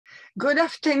Good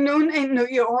afternoon in New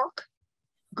York,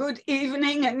 good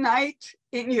evening and night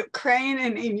in Ukraine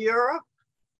and in Europe,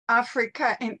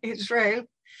 Africa and Israel,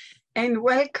 and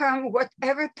welcome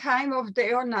whatever time of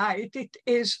day or night it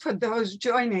is for those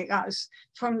joining us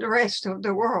from the rest of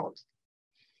the world.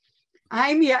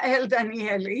 I'm Yael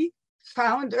Danieli,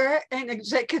 founder and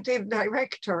executive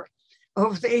director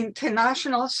of the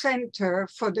International Center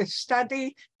for the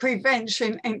Study,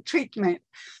 Prevention, and Treatment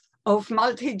of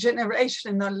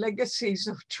Multigenerational Legacies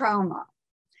of Trauma,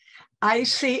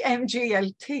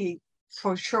 ICMGLT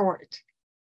for short.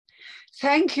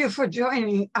 Thank you for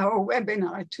joining our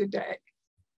webinar today.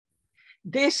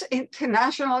 This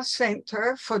International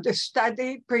Center for the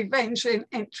Study, Prevention,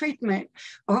 and Treatment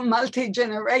of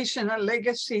Multigenerational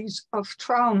Legacies of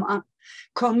Trauma,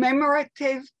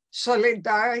 commemorative,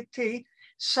 solidarity,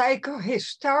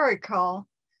 psychohistorical,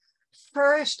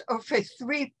 first of a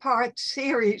three-part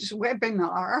series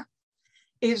webinar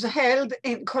is held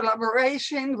in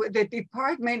collaboration with the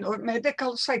Department of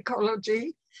Medical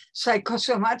Psychology,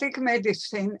 Psychosomatic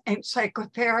Medicine, and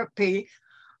Psychotherapy,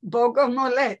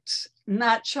 Bogomolets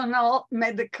National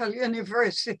Medical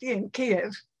University in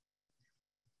Kyiv,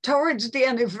 towards the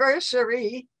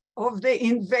anniversary of the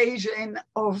invasion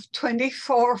of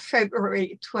 24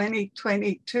 February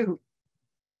 2022.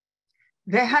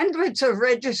 The hundreds of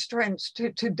registrants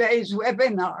to today's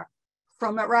webinar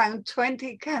from around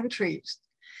 20 countries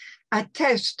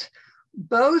attest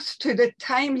both to the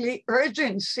timely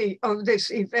urgency of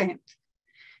this event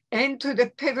and to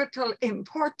the pivotal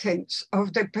importance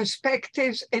of the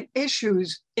perspectives and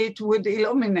issues it would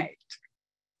illuminate.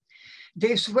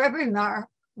 This webinar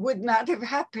would not have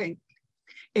happened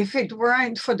if it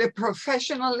weren't for the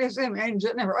professionalism and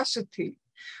generosity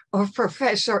of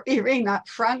Professor Irina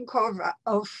Frankova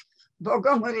of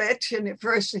Bogomolets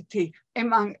University,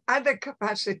 among other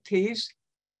capacities,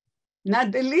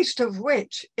 not the least of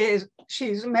which is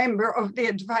she's a member of the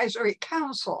Advisory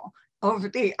Council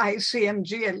of the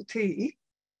ICMGLT,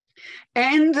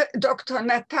 and Dr.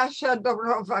 Natasha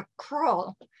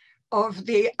Dobrova-Kroll of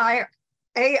the ARC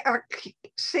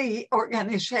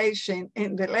organization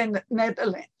in the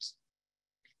Netherlands.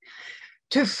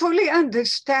 To fully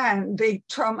understand the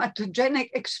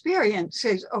traumatogenic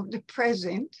experiences of the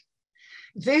present,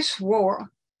 this war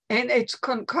and its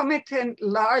concomitant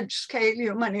large-scale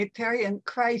humanitarian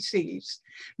crises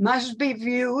must be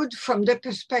viewed from the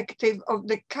perspective of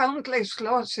the countless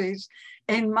losses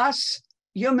and mass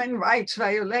human rights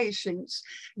violations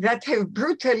that have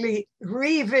brutally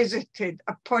revisited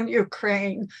upon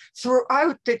Ukraine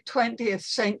throughout the 20th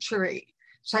century,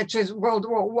 such as World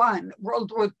War I,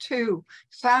 World War II,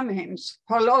 famines,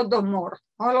 Holodomor,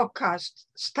 Holocaust,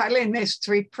 Stalinist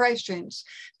repressions,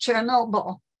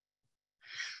 Chernobyl.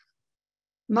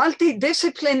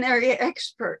 Multidisciplinary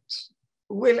experts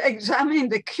will examine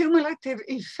the cumulative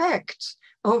effects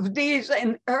of these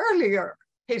and earlier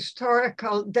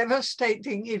historical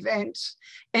devastating events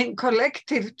and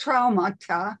collective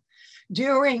traumata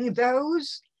during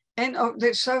those and of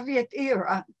the Soviet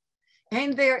era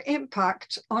and their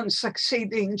impact on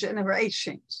succeeding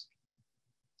generations.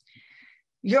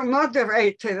 Your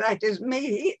moderator, that is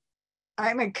me,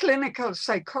 I'm a clinical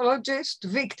psychologist,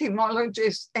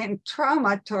 victimologist, and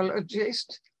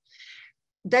traumatologist,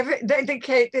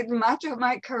 dedicated much of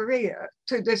my career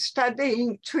to the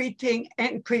studying, treating,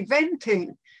 and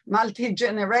preventing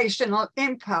multi-generational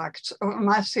impacts of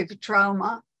massive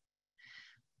trauma,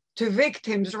 to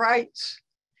victims' rights,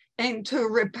 and to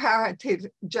reparative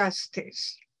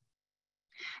justice.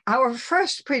 Our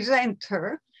first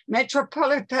presenter,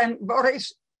 Metropolitan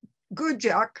Boris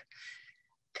Gujak,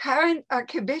 current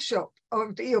Archbishop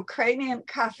of the Ukrainian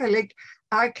Catholic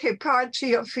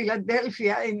Archdiocese of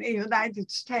Philadelphia in the United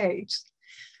States,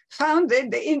 founded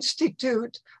the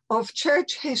Institute of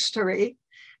Church History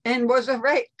and was a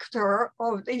rector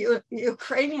of the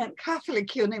Ukrainian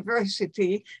Catholic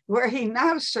University, where he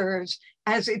now serves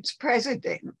as its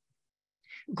president.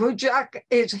 Gujak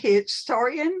is a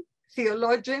historian,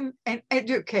 theologian, and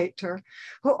educator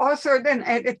who authored and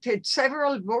edited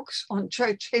several books on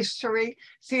church history,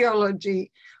 theology,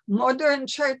 modern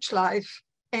church life,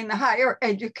 and higher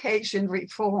education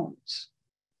reforms.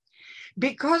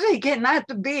 Because he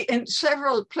cannot be in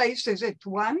several places at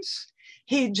once,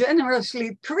 he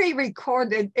generously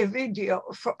pre-recorded a video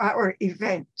for our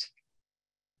event.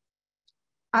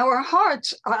 Our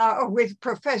hearts are with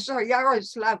Professor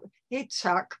Yaroslav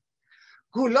Itzhak,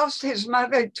 who lost his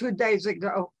mother 2 days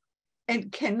ago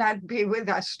and cannot be with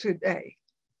us today.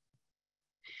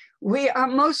 We are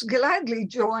most gladly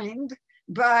joined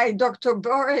by Dr.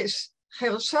 Boris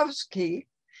Khersovsky,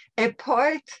 a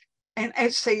poet, an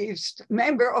essayist,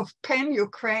 member of PEN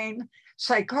Ukraine,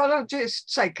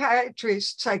 psychologist,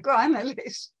 psychiatrist,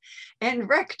 psychoanalyst, and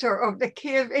rector of the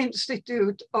Kyiv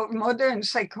Institute of Modern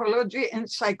Psychology and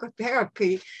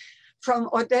Psychotherapy from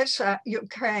Odessa,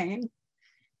 Ukraine,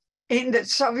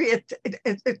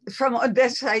 from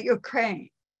Odessa, Ukraine.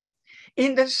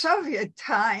 In the Soviet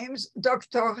times,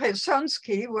 Dr.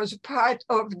 Resonsky was part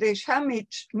of the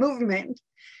Shamich movement,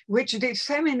 which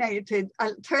disseminated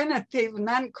alternative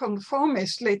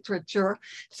nonconformist literature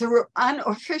through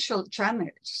unofficial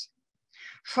channels.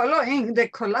 Following the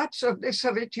collapse of the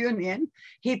Soviet Union,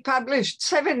 he published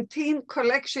 17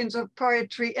 collections of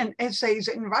poetry and essays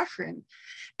in Russian,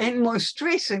 and most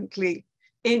recently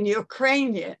in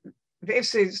Ukrainian.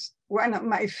 This is one of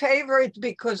my favorites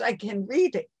because I can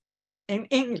read it in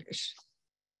English.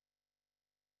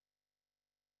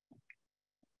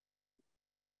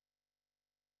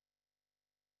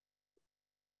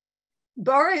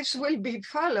 Boris will be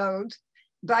followed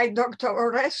by Dr.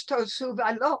 Oresto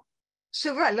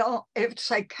Suvalo, a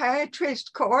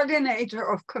psychiatrist,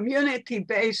 coordinator of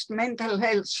community-based mental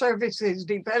health services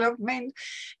development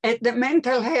at the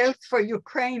Mental Health for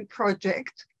Ukraine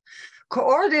project,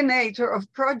 coordinator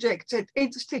of projects at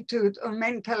Institute of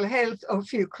Mental Health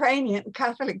of Ukrainian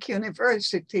Catholic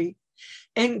University,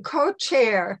 and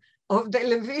co-chair of the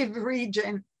Lviv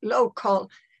region local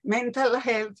mental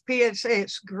health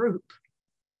PSS group.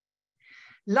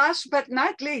 Last but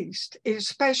not least is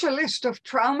specialist of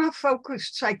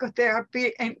trauma-focused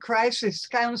psychotherapy and crisis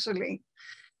counseling,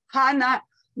 Hanna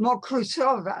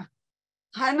Mokrusova.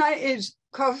 Hanna is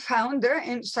co-founder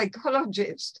and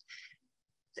psychologist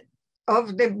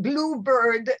of the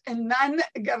Bluebird, a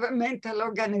non-governmental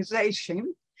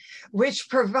organization, which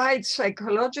provides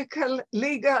psychological,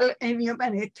 legal, and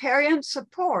humanitarian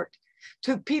support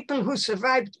to people who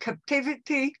survived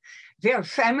captivity, their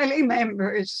family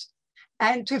members,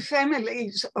 and to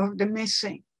families of the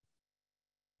missing.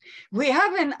 We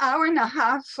have an hour and a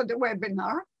half for the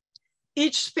webinar.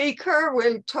 Each speaker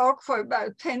will talk for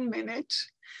about 10 minutes.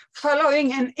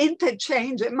 Following an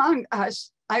interchange among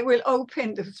us, I will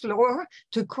open the floor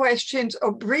to questions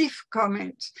or brief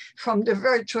comments from the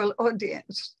virtual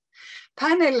audience.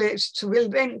 Panelists will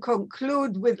then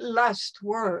conclude with last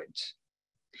words.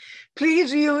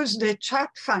 Please use the chat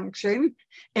function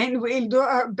and we'll do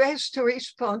our best to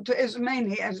respond to as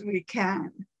many as we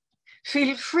can.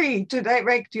 Feel free to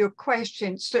direct your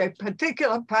questions to a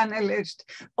particular panelist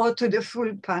or to the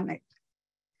full panel.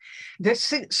 The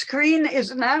screen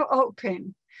is now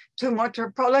open to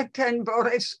Metropolitan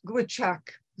Boris Guchak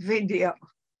video.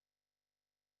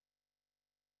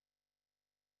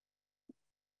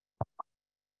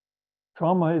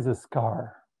 Trauma is a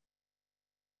scar.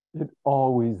 It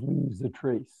always leaves a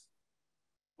trace.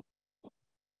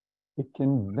 It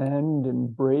can bend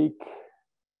and break.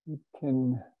 It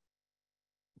can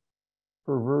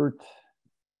pervert,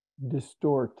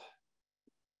 distort.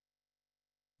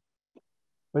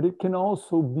 But it can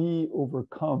also be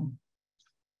overcome.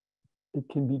 It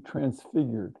can be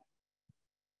transfigured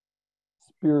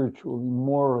spiritually,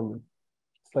 morally,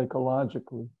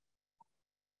 psychologically.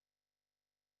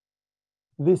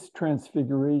 This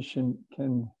transfiguration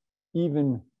can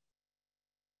even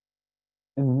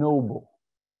ennoble.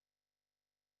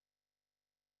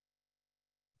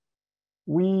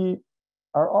 We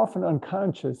are often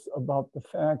unconscious about the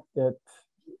fact that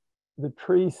the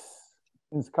trace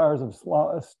and scars of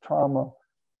trauma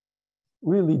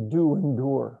really do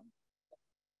endure.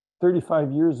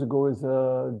 35 years ago, as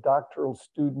a doctoral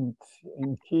student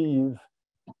in Kyiv,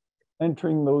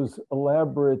 entering those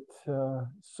elaborate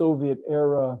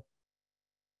Soviet-era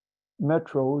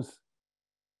metros,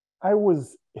 I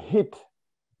was hit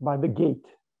by the gate.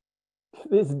 To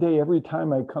this day, every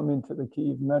time I come into the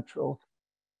Kyiv metro,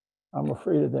 I'm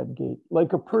afraid of that gate,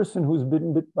 like a person who's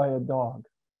been bit by a dog.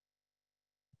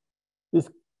 This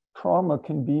trauma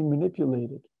can be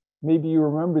manipulated. Maybe you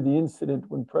remember the incident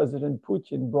when President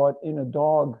Putin brought in a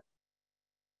dog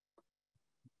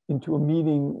into a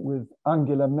meeting with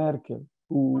Angela Merkel,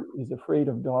 who is afraid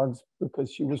of dogs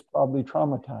because she was probably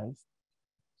traumatized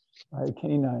by a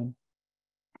canine.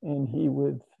 And he,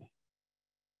 with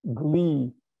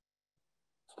glee,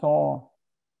 saw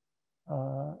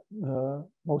the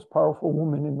most powerful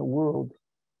woman in the world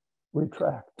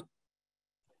retract.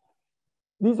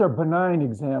 These are benign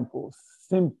examples,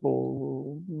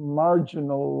 simple,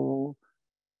 marginal,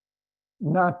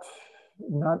 not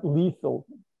lethal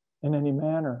in any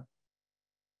manner.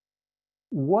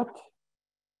 What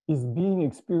is being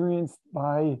experienced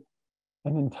by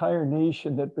an entire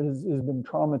nation that has been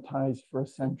traumatized for a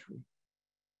century?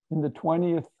 In the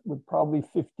 20th, with probably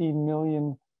 15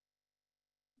 million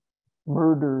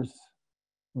murders,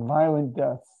 violent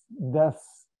deaths,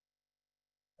 deaths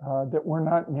that were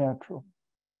not natural,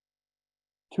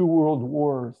 2 world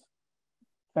wars,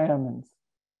 famines,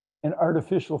 an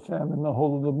artificial famine, the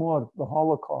Holodomor, the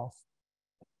Holocaust,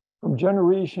 from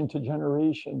generation to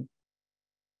generation,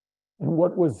 in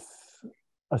what was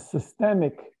a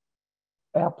systemic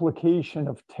application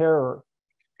of terror.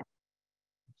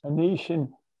 A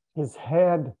nation has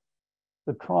had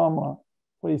the trauma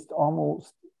placed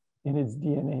almost in its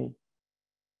DNA.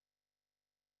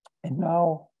 And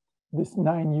now this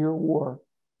 9-year war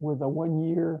with a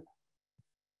 1-year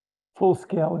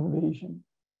full-scale invasion.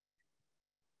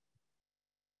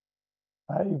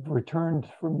 I've returned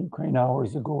from Ukraine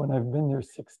hours ago, and I've been there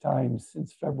 6 times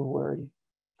since February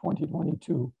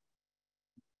 2022.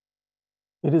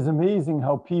 It is amazing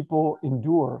how people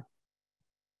endure.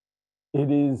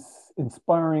 It is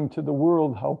inspiring to the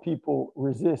world how people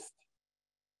resist.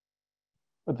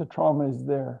 But the trauma is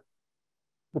there.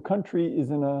 The country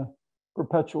is in a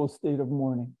perpetual state of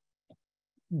mourning,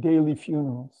 daily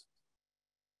funerals.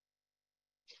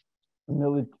 The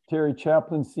military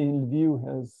chaplaincy in Lviv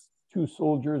has 2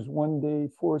 soldiers one day,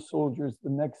 4 soldiers the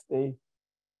next day.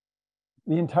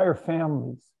 The entire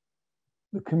families,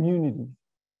 the community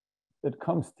that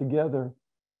comes together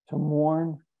to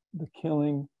mourn the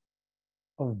killing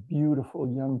of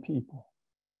beautiful young people.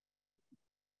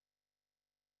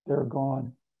 They're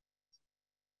gone.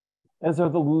 As are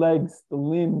the legs, the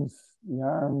limbs, the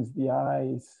arms, the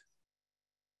eyes.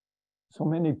 So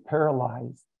many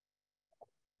paralyzed,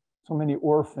 so many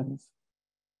orphans,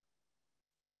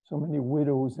 so many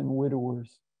widows and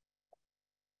widowers.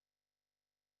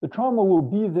 The trauma will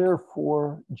be there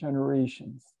for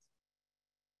generations.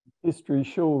 History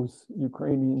shows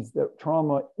Ukrainians that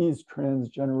trauma is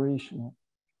transgenerational.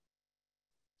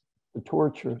 The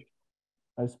torture,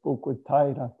 I spoke with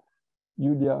Taira,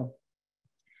 Yulia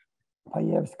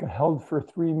Payevska, held for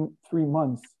three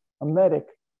months. A medic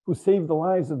who saved the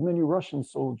lives of many Russian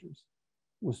soldiers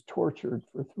was tortured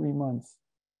for 3 months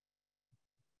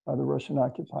by the Russian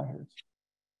occupiers.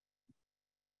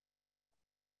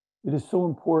 It is so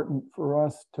important for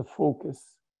us to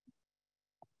focus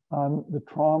on the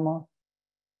trauma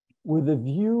with a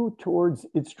view towards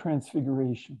its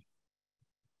transfiguration.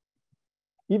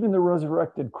 Even the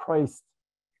resurrected Christ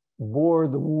bore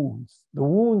the wounds. The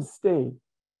wounds stay,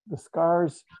 the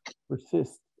scars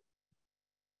persist.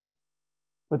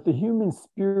 But the human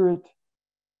spirit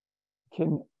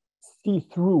can see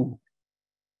through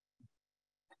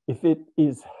if it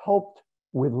is helped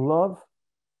with love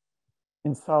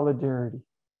and solidarity.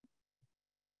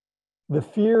 The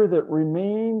fear that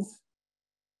remains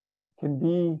can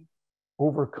be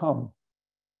overcome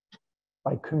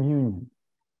by communion,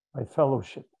 by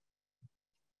fellowship,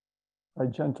 by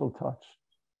gentle touch,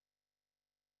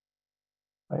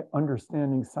 by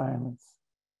understanding silence,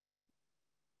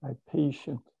 by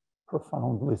patient,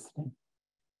 profound listening.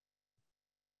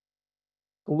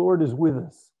 The Lord is with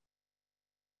us.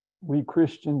 We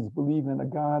Christians believe in a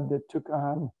God that took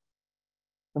on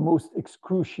the most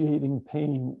excruciating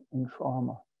pain and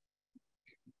trauma.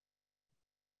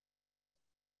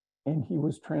 And he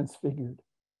was transfigured.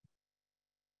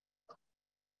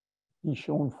 He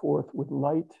shone forth with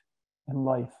light and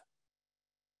life.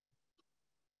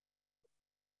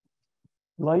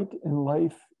 Light and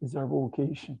life is our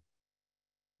vocation.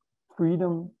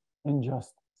 Freedom and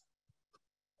justice.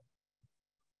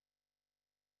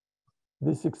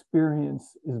 This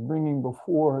experience is bringing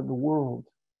before the world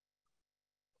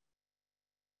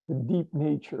the deep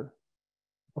nature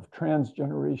of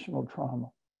transgenerational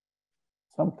trauma,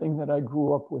 something that I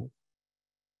grew up with,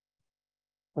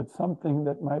 but something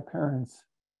that my parents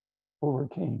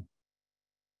overcame.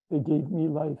 They gave me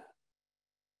life,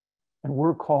 and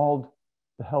we're called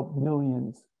to help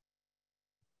millions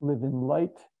live in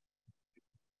light,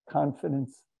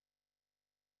 confidence,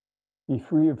 be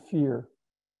free of fear,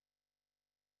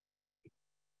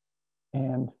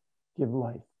 and give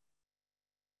life.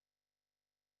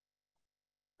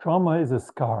 Trauma is a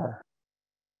scar.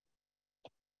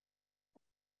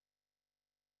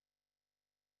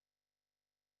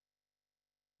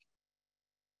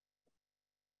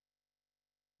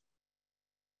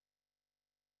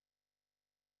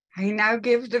 I now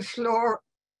give the floor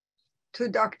to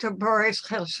Dr. Boris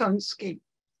Khersonsky.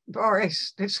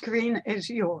 Boris, the screen is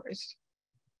yours.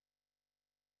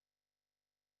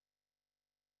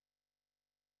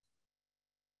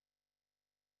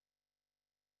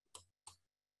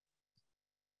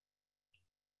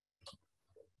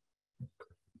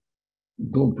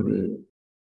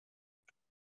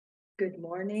 Good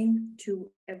morning to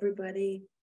everybody.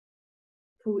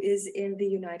 who is in the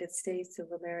United States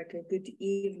of America. Good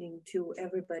evening to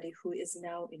everybody who is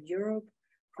now in Europe,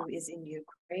 who is in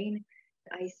Ukraine.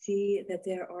 I see that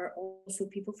there are also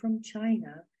people from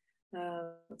China.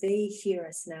 They hear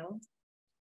us now.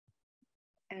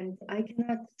 And I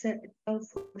cannot tell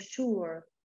for sure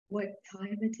what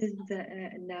time it is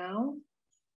now,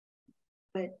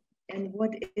 and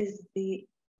what is the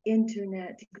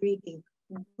internet greeting.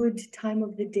 Good time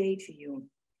of the day to you.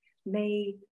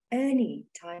 May any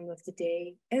time of the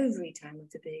day, every time of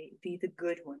the day, be the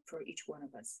good one for each one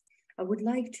of us. I would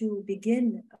like to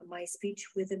begin my speech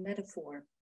with a metaphor.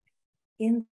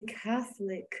 In the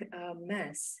Catholic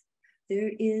Mass,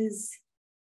 there is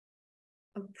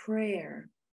a prayer,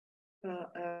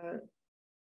 a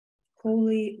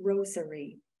Holy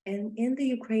Rosary. And in the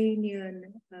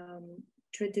Ukrainian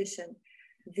tradition,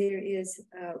 there is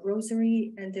a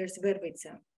Rosary and there's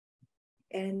Vervitsa.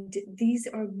 And these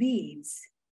are beads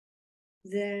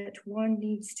that one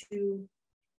needs to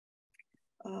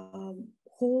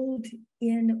hold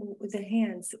in the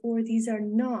hands, or these are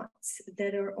knots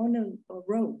that are on a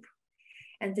rope.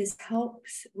 And this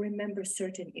helps remember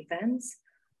certain events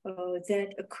that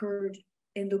occurred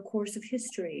in the course of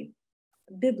history,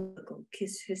 biblical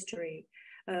history,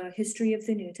 history of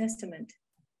the New Testament.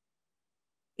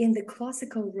 In the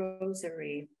classical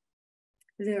rosary,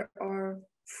 there are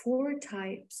 4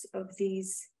 types of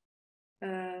these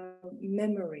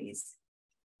memories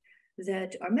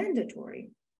that are mandatory.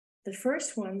 The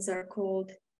first ones are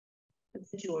called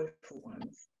the joyful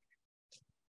ones.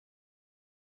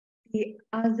 The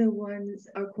other ones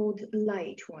are called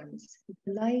light ones.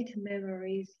 Light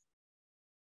memories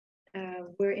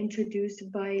were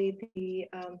introduced by the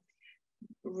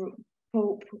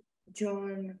Pope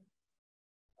John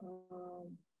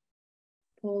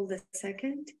Paul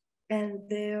II. And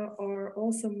there are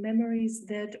also memories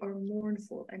that are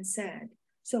mournful and sad.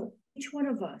 So each one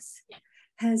of us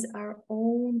has our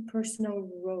own personal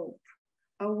rope,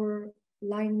 our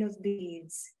line of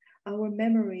beads, our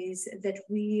memories that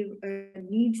we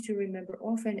need to remember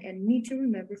often and need to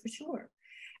remember for sure.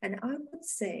 And I would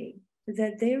say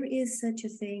that there is such a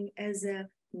thing as a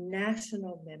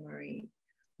national memory,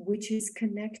 which is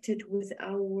connected with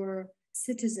our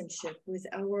citizenship, with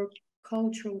our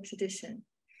cultural tradition.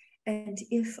 And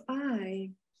if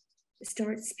I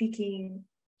start speaking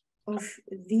of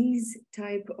these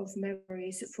type of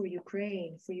memories for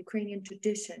Ukraine, for Ukrainian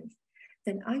tradition,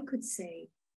 then I could say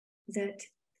that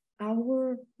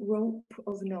our rope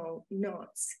of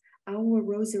knots, our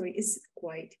rosary is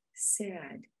quite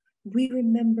sad. We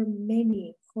remember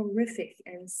many horrific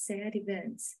and sad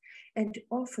events, and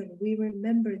often we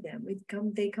remember them.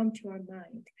 They come to our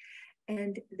mind.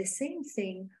 And the same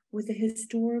thing with the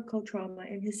historical trauma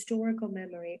and historical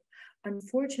memory.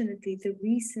 Unfortunately, the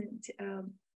recent,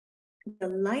 the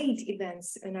light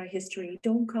events in our history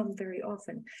don't come very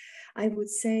often. I would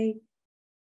say,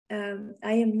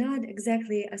 I am not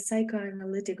exactly a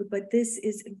psychoanalytic, but this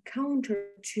is counter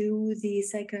to the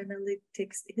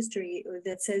psychoanalytic history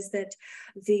that says that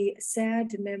the sad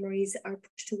memories are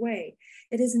pushed away.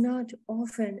 It is not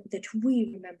often that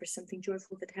we remember something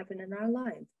joyful that happened in our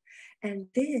life. And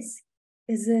this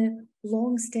is a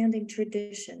long-standing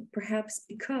tradition, perhaps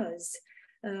because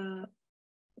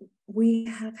we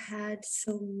have had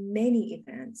so many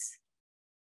events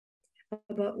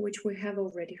about which we have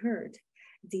already heard.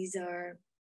 These are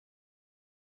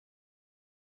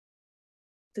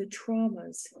the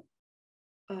traumas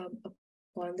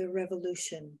upon the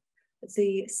revolution,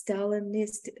 the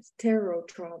Stalinist terror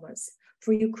traumas.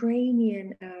 For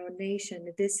Ukrainian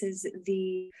nation, this is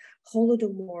the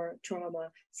Holodomor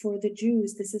trauma. For the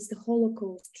Jews, this is the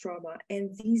Holocaust trauma.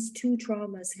 And these 2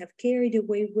 traumas have carried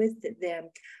away with them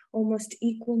almost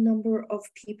equal number of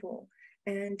people.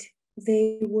 And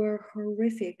they were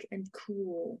horrific and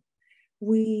cruel.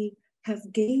 We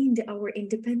have gained our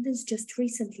independence just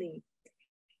recently.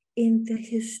 In the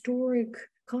historic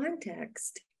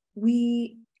context,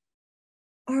 we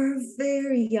are a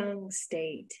very young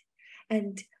state.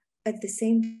 And at the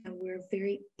same time, we're a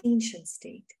very ancient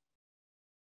state.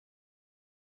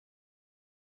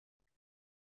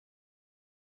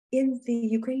 In the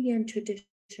Ukrainian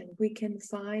tradition, we can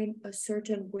find a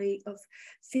certain way of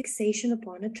fixation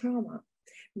upon a trauma.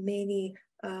 Many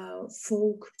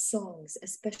folk songs,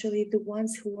 especially the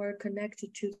ones who are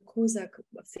connected to the Cossack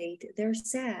fate, they're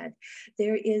sad.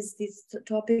 There is this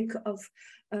topic of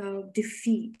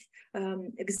defeat,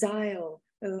 exile,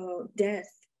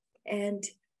 death. And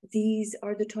these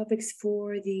are the topics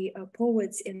for the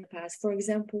poets in the past. For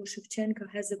example, Shevchenko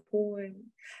has a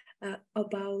poem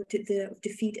about the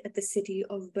defeat at the city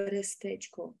of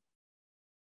Berestechko.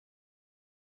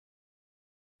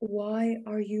 why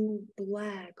are you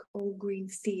black, O green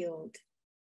field?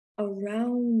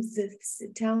 Around the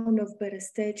town of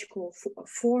Berestechko,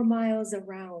 4 miles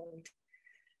around,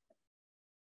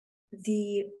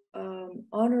 the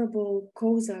honorable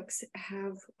Cossacks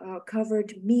have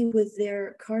covered me with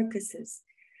their carcasses.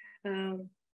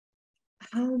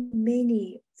 How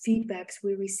many feedbacks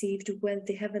we received when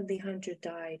the Heavenly Hunter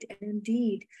died. And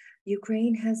indeed,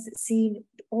 Ukraine has seen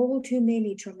all too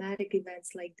many traumatic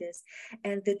events like this.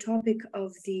 And the topic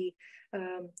of the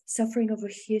suffering of a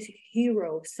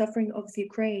hero, suffering of the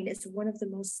Ukraine, is one of the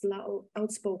most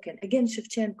outspoken. Again,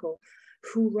 Shevchenko,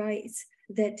 who writes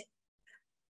that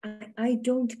I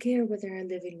don't care whether I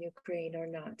live in Ukraine or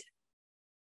not.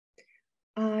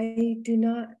 I do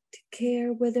not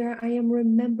care whether I am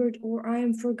remembered or I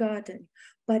am forgotten,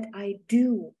 but I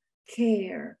do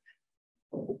care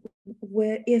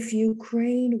if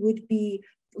Ukraine would be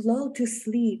lulled to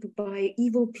sleep by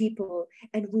evil people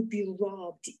and would be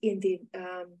robbed in the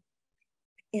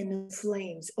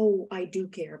flames. Oh, I do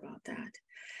care about that.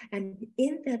 And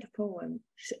in that poem,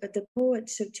 the poet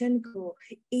Shevchenko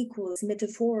equals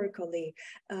metaphorically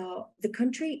the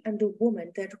country and the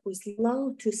woman that was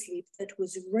lulled to sleep, that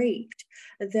was raped,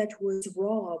 that was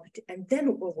robbed, and then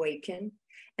awakened.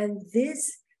 And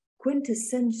this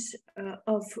quintessence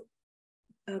of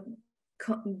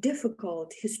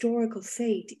difficult historical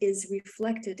fate is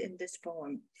reflected in this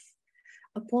poem.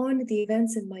 Upon the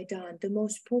events in Maidan, the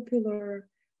most popular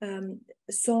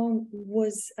song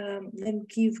was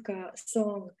Lemkivka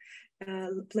song,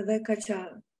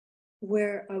 Plevekacha,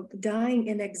 where dying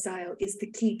in exile is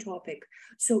the key topic.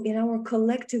 So in our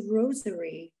collective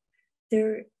rosary,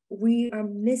 we are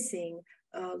missing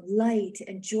light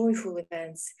and joyful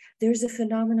events. There's a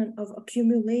phenomenon of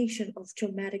accumulation of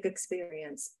traumatic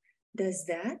experience. Does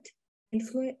that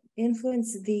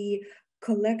influence the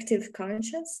collective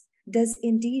conscious? Does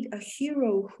indeed a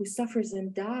hero who suffers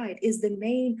and died is the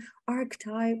main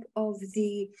archetype of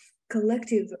the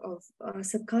collective of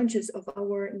subconscious of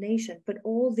our nation, but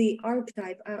all the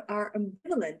archetype are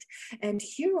ambivalent, and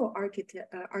hero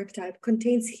archetype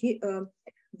contains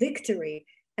victory,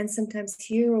 and sometimes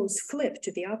heroes flip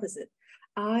to the opposite.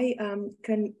 I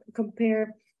can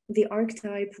compare the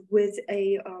archetype with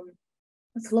a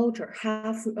floater,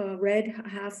 half red,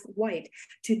 half white.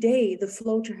 Today, the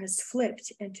floater has flipped,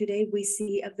 and today we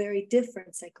see a very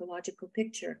different psychological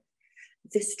picture.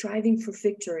 The striving for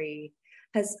victory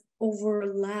has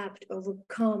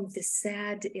overcome the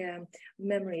sad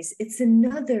memories. It's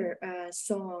another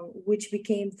song which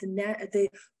became the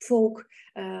folk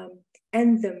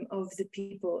anthem of the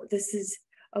people. This is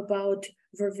about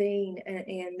vervain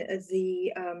and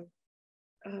the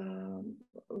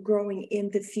growing in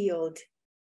the field.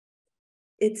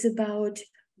 It's about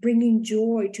bringing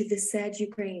joy to the sad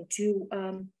Ukraine, to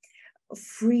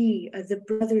free the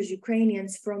brothers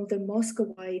Ukrainians from the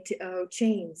Muscovite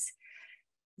chains.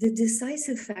 The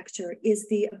decisive factor is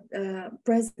the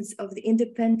presence of the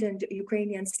independent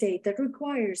Ukrainian state that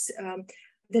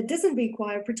doesn't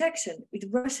require protection. The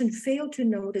Russian failed to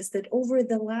notice that over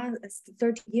the last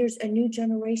 30 years, a new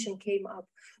generation came up,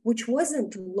 which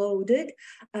wasn't loaded,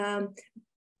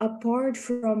 apart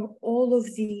from all of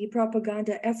the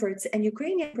propaganda efforts. And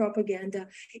Ukrainian propaganda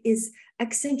is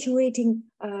accentuating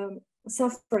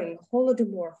suffering,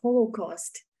 Holodomor,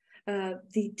 Holocaust,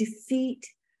 the defeat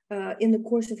in the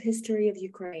course of history of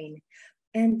Ukraine.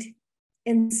 And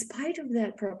in spite of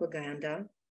that propaganda,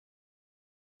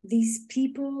 these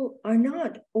people are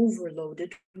not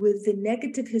overloaded with the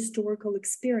negative historical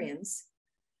experience.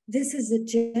 This is a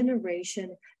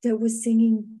generation that was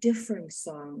singing different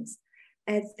songs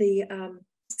at the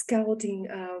scouting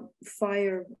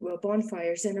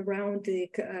bonfires and around the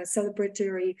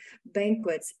celebratory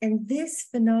banquets. And this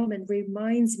phenomenon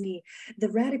reminds me the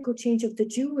radical change of the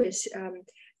Jewish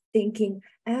thinking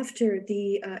after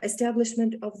the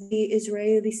establishment of the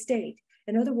Israeli state.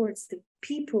 In other words, the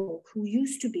people who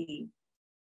used to be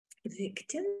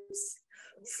victims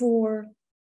for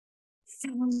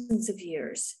thousands of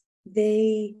years,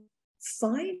 they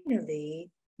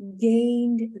finally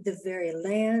gained the very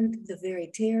land, the very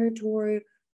territory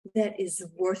that is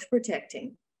worth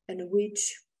protecting, and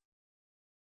which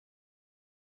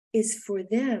is for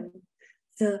them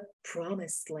the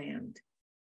promised land.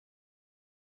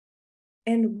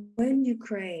 And when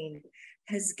Ukraine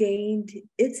has gained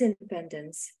its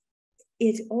independence,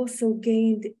 it also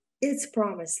gained its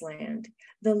promised land,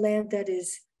 the land that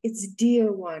is its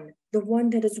dear one, the one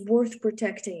that is worth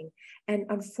protecting. And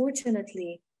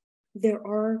unfortunately, there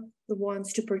are the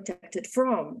ones to protect it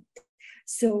from.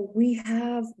 So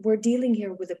we're dealing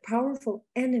here with a powerful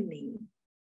enemy,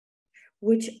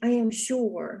 which I am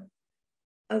sure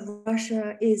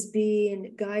Russia is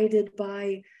being guided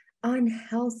by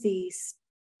unhealthy,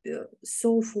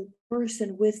 soulful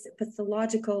person with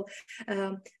pathological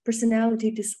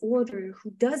personality disorder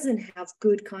who doesn't have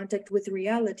good contact with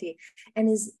reality and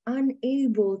is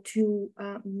unable to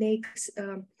make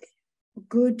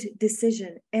good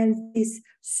decision. And this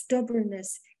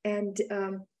stubbornness and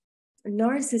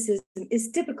narcissism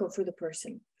is typical for the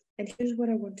person. And here's what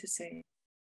I want to say.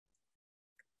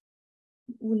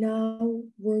 Now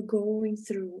we're going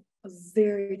through a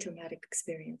very traumatic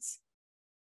experience.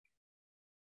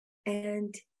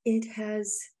 And it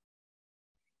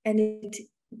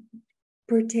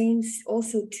pertains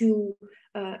also to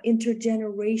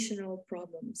intergenerational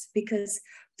problems, because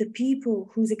the people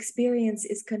whose experience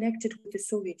is connected with the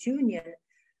Soviet Union,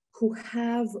 who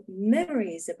have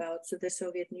memories about the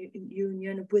Soviet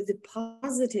Union with the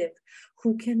positive,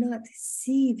 who cannot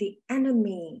see the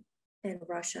enemy in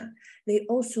Russia, they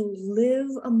also live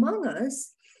among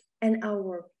us, and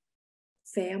our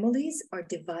families are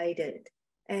divided,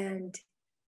 and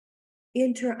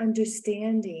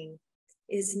inter-understanding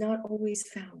is not always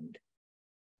found.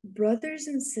 Brothers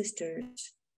and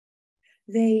sisters,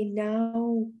 they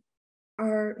now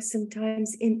are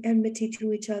sometimes in enmity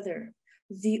to each other.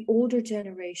 The older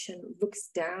generation looks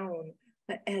down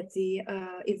at the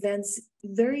events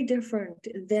very different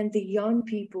than the young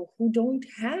people who don't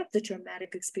have the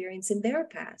traumatic experience in their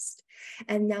past.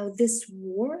 And now this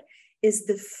war is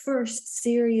the first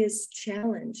serious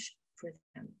challenge for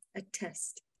them, a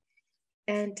test.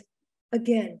 And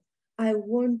again, I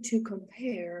want to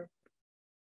compare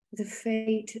the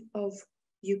fate of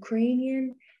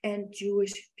Ukrainian and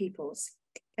Jewish peoples.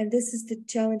 And this is the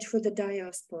challenge for the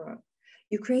diaspora.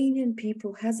 Ukrainian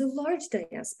people has a large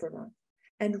diaspora.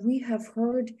 And we have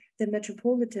heard the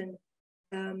Metropolitan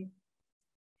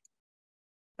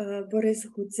Boris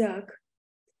Hudzak,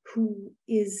 who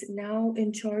is now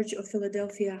in charge of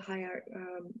Philadelphia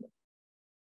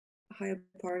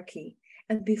hierarchy.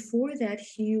 And before that,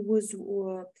 he was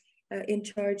in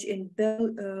charge in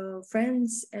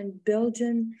France and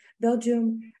Belgium,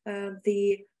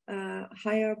 the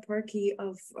hierarchy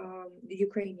of the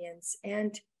Ukrainians.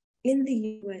 And in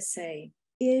the USA,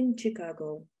 in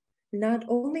Chicago, not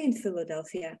only in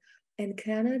Philadelphia and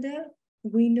Canada,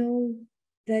 we know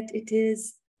that it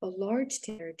is a large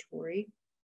territory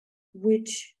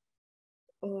which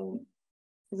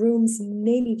rooms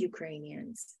many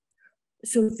Ukrainians.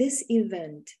 So this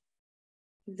event,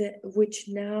 which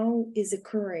now is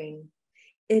occurring,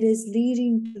 it is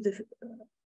leading to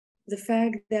the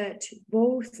fact that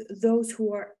both those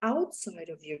who are outside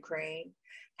of Ukraine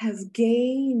have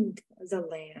gained the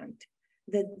land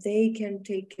that they can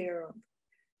take care of.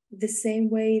 The same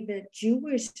way that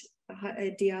Jewish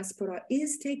diaspora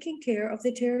is taking care of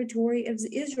the territory of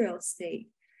the Israel state.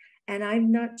 And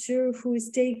I'm not sure who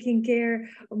is taking care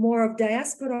more of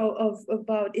diaspora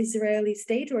about Israeli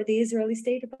state, or the Israeli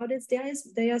state about its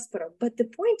diaspora. But the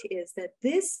point is that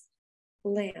this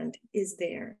land is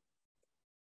there.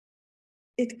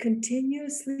 It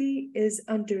continuously is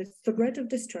under threat of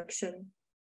destruction.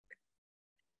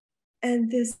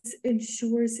 And this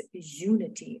ensures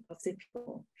unity of the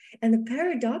people. And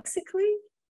paradoxically,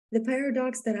 the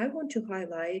paradox that I want to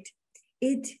highlight,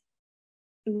 it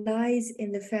lies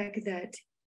in the fact that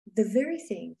the very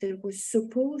thing that was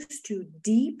supposed to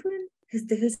deepen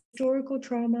the historical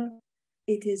trauma,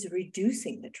 it is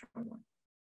reducing the trauma.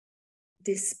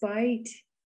 Despite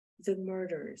the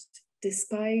murders,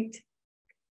 despite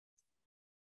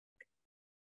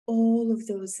all of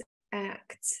those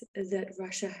acts that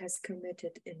Russia has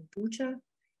committed in Bucha,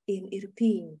 in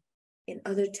Irpin, in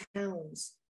other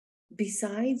towns.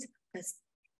 Besides,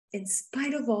 in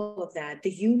spite of all of that,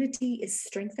 the unity is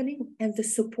strengthening, and the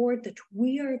support that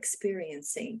we are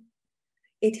experiencing,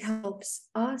 it helps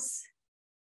us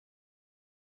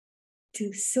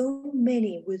to so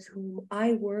many with whom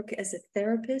I work as a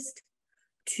therapist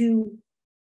to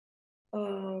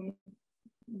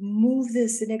move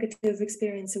this negative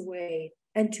experience away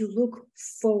and to look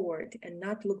forward and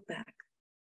not look back.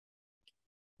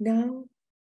 Now,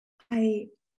 I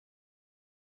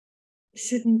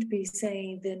shouldn't be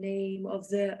saying the name of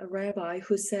the rabbi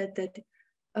who said that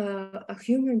a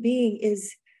human being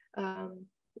is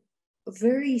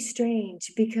very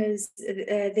strange because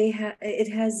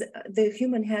the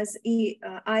human has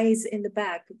eyes in the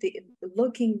back,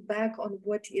 looking back on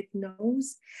what it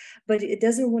knows, but it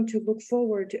doesn't want to look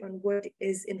forward on what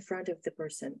is in front of the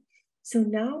person. So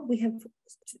now we have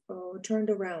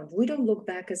turned around. We don't look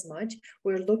back as much.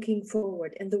 We're looking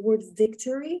forward. And the word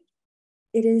victory,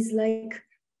 it is like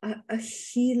a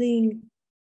healing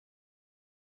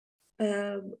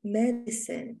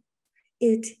medicine.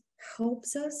 it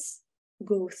helps us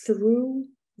go through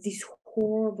these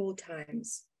horrible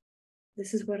times.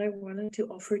 This is what I wanted to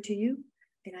offer to you,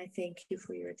 and I thank you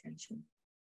for your attention.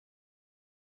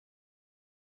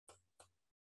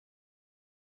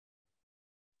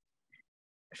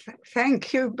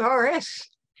 Thank you, Boris.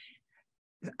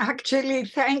 Actually,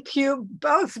 thank you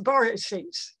both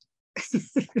Borises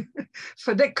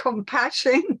for the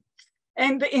compassion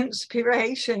and the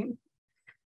inspiration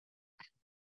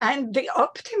and the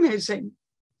optimism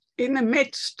in the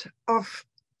midst of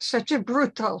such a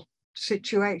brutal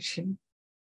situation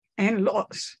and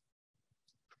loss.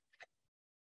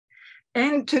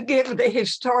 And to give the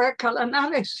historical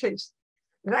analysis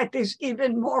that is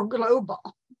even more global.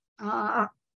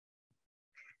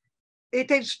 It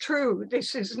is true,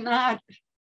 this is not,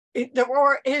 the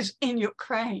war is in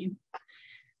Ukraine,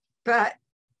 but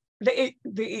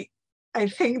I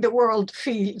think the world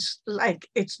feels like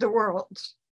it's the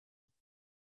world's.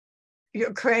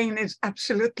 Ukraine is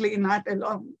absolutely not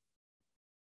alone.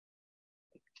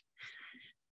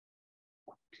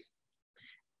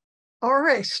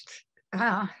 Orest,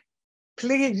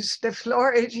 please, the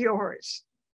floor is yours.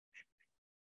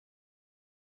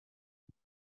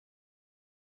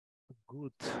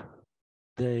 Good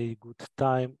day, good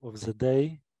time of the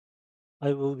day.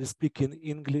 I will be speaking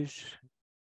English.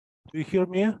 Do you hear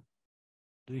me?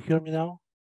 Do you hear me now?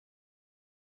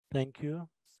 Thank you.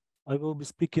 I will be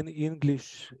speaking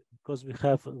English because we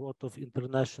have a lot of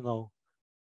international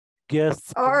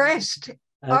guests. Orest,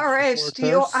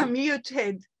 you are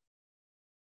muted.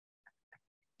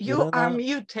 You are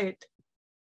muted.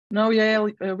 No, yeah,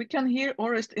 we can hear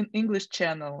Orest in English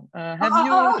channel. Have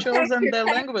you chosen the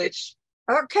language?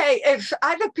 Okay, if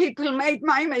other people made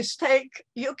my mistake,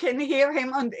 you can hear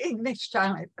him on the English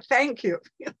channel. Thank you.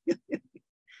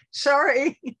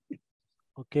 Sorry.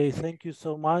 Okay, thank you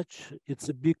so much. It's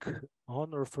a big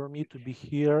honor for me to be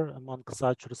here among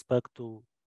such respectful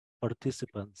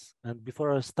participants. And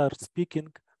before I start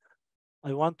speaking,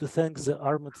 I want to thank the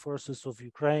Armed Forces of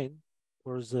Ukraine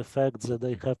for the fact that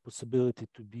they have possibility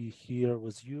to be here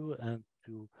with you and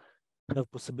to have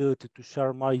possibility to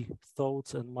share my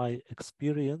thoughts and my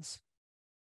experience.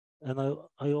 And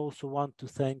I also want to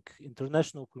thank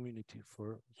international community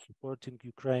for supporting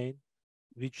Ukraine,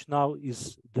 which now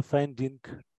is defending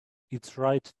its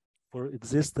right for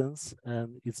existence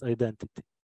and its identity.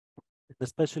 I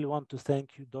especially want to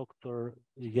thank you, Dr.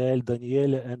 Yael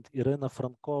Daniele and Irina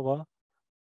Frankova,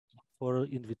 for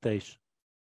invitation.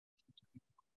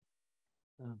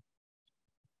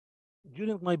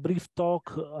 During my brief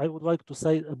talk, I would like to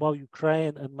say about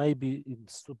Ukraine and maybe in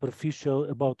superficial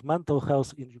about mental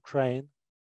health in Ukraine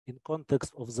in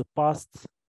context of the past,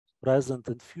 present,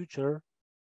 and future.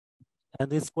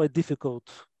 And it's quite difficult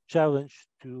challenge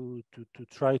to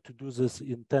try to do this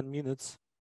in 10 minutes.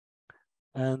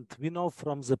 And we know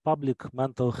from the public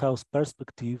mental health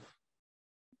perspective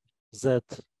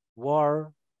that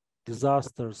war,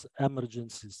 disasters,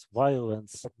 emergencies,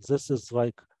 violence, this is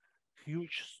like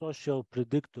huge social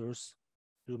predictors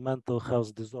to mental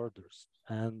health disorders.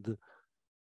 And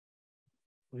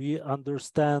we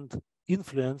understand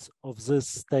influence of these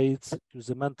states to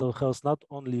the mental health, not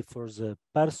only for the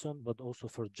person, but also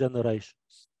for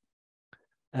generations.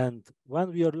 And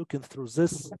when we are looking through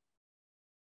this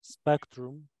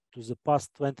spectrum to the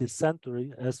past 20th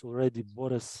century, as already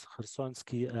Boris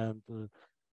Khersonsky and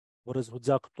Boris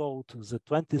Gudzyak told, the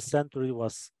 20th century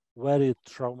was very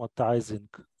traumatizing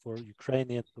for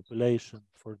Ukrainian population,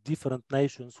 for different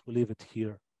nations who live it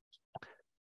here.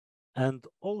 And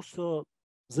also,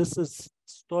 this is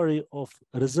story of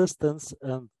resistance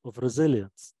and of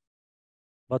resilience.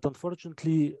 But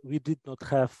unfortunately, we did not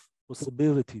have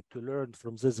possibility to learn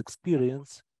from this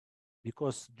experience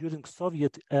because during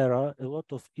Soviet era, a lot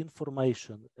of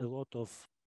information, a lot of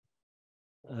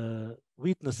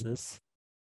witnesses,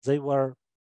 they were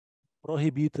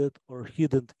prohibited or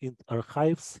hidden in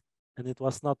archives, and it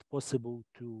was not possible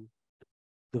to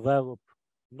develop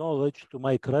knowledge, to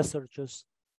make researches,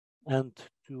 and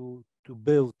to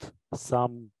build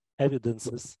some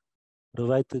evidences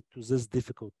related to these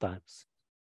difficult times.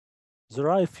 There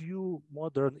are a few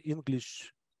modern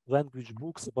English language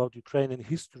books about Ukrainian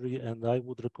history, and I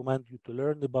would recommend you to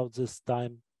learn about this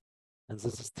time. And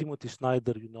this is Timothy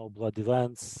Schneider, you know, Blood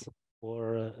Events,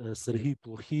 or Serhiy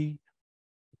Plokhy,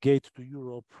 Gate to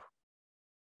Europe.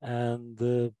 And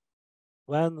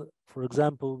when, for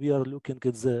example, we are looking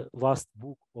at the last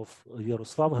book of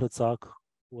Yaroslav Hrycak,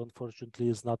 who unfortunately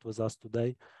is not with us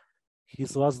today,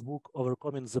 his last book,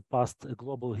 Overcoming the Past, A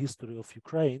Global History of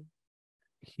Ukraine,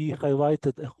 he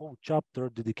highlighted a whole chapter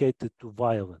dedicated to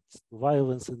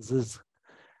violence in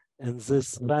this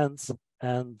sense,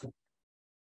 and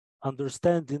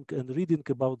understanding and reading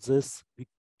about this, we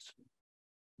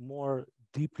more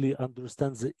deeply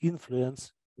understand the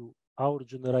influence to our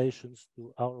generations,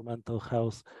 to our mental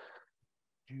health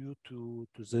due to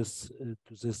this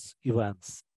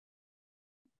events.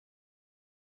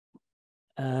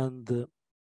 And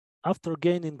after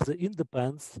gaining the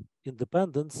independence in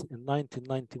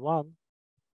 1991,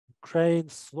 Ukraine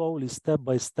slowly, step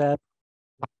by step,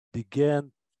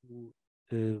 began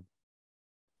to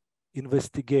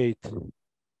investigate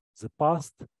the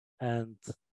past, and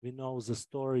we know the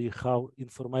story how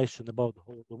information about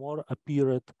Holodomor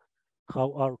appeared,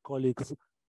 how our colleagues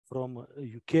from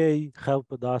UK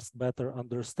helped us better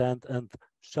understand and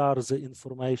share the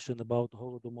information about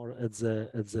Holodomor at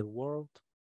the world.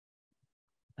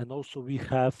 And also we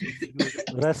have few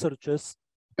researches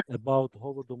about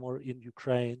Holodomor in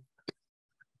Ukraine,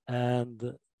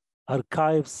 and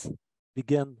archives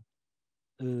began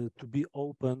to be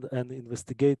opened, and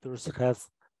investigators have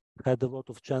had a lot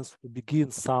of chance to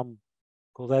begin some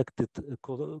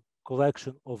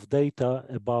collection of data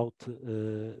about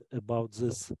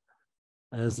this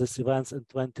events in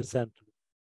 20th century.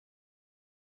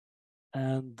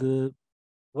 And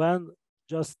when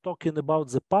just talking about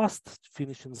the past,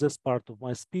 finishing this part of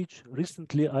my speech,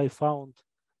 recently I found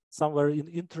somewhere in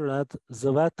internet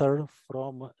the letter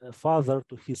from a father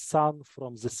to his son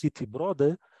from the city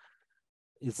Brody.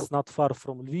 It's not far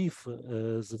from Lviv,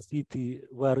 the city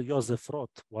where Joseph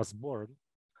Roth was born.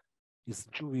 He's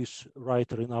a Jewish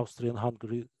writer in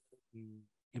Austrian-Hungary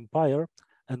Empire.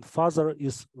 And father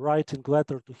is writing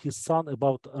letter to his son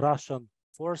about Russian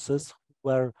forces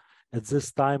where at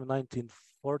this time,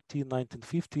 1914,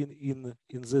 1915,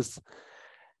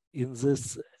 in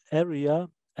this area,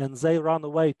 and they ran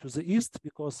away to the east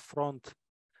because front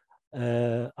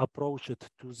approached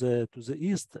to the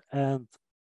east, and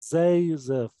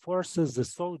the forces, the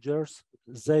soldiers,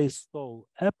 they stole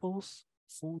apples,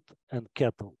 food, and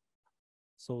cattle.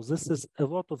 So this is a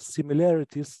lot of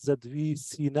similarities that we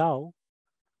see now,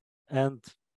 and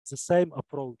the same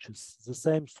approaches, the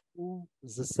same school,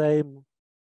 the same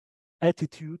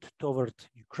attitude toward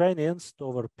Ukrainians,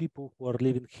 toward people who are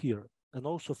living here. And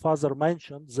also father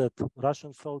mentioned that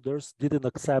Russian soldiers didn't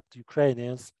accept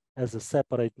Ukrainians as a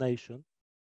separate nation.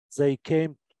 They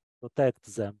came to protect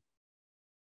them.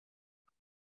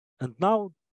 And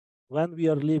now, when we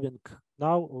are living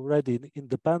now already in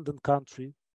independent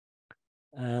country,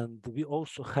 and we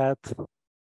also had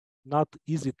not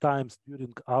easy times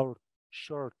during our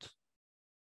short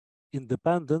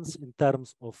independence in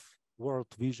terms of world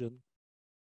vision.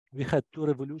 We had two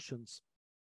revolutions,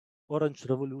 Orange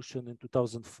Revolution in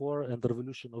 2004 and the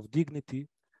Revolution of Dignity,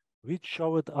 which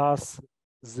showed us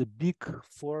the big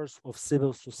force of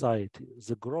civil society,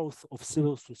 the growth of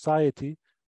civil society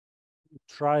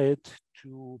tried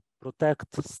to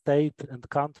protect state and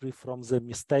country from the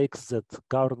mistakes that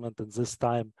government at this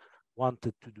time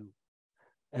wanted to do.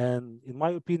 And in my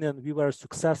opinion, we were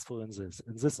successful in this.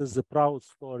 And this is the proud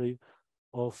story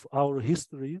of our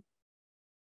history.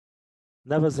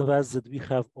 Nevertheless, that we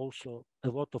have also a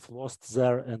lot of loss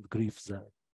there and grief there.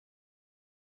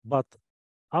 But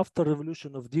after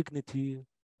Revolution of Dignity,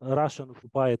 Russia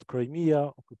occupied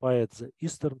Crimea, occupied the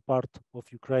eastern part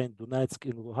of Ukraine, Donetsk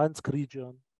and Luhansk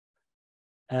region.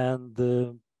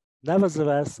 And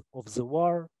nevertheless, of the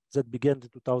war that began in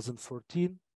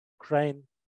 2014, Ukraine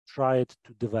tried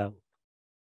to develop.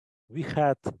 We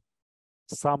had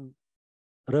some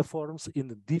reforms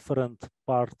in different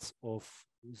parts of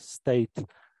state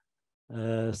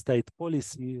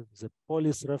policy, the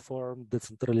police reform,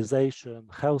 decentralization,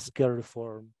 healthcare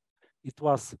reform. It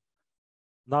was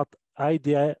not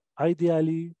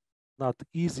ideally not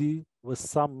easy, with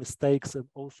some mistakes and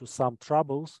also some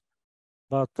troubles.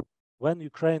 But when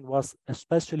Ukraine was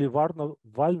especially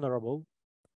vulnerable,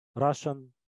 Russia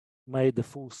made a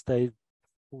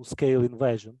full-scale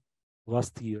invasion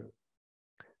last year.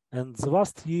 And the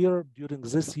last year, during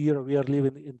this year, we are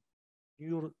living in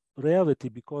new reality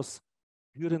because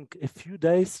during a few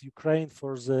days, Ukraine,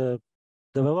 for the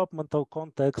developmental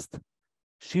context,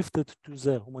 shifted to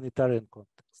the humanitarian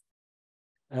context.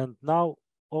 And now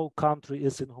all country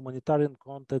is in humanitarian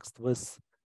context with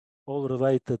all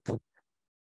related to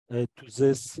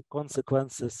these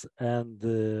consequences and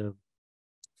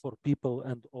for people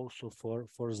and also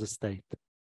for the state.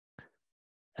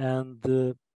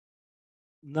 And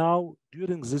now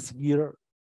during this year,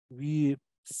 we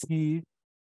see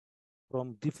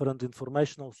from different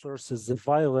informational sources the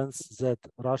violence that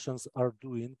Russians are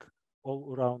doing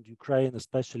all around Ukraine,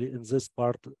 especially in this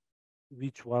part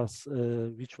which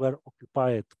were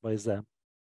occupied by them.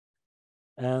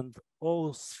 and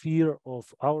all sphere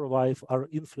of our life are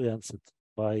influenced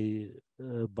by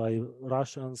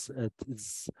Russians at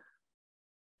its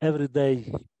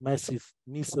everyday massive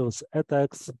missiles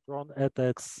attacks, drone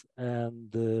attacks,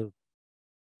 and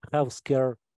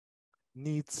healthcare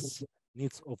needs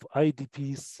of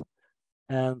IDPs.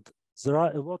 And there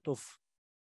are a lot of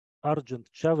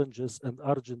urgent challenges and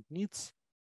urgent needs.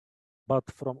 But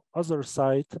from other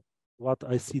side, what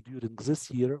I see during this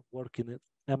year, working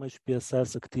at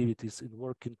MHPSS activities in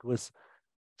working with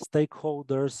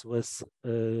stakeholders, with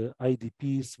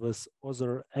IDPs, with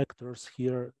other actors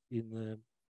here in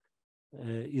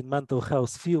mental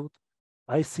health field,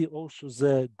 I see also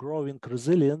the growing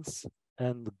resilience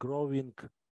and growing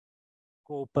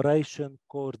cooperation,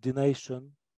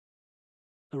 coordination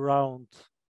around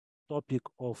topic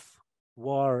of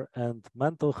war and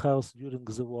mental health during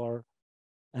the war.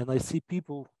 And I see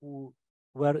people who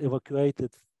were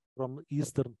evacuated from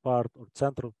eastern part or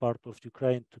central part of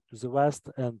Ukraine to the west.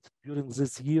 And during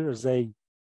this year, they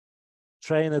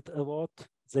trained a lot.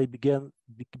 They became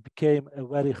a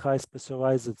very high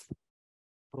specialized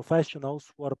professionals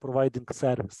who are providing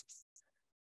services.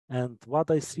 And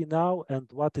what I see now and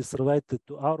what is related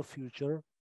to our future,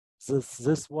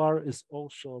 this war is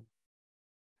also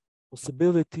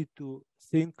possibility to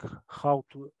think how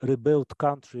to rebuild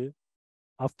country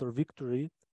after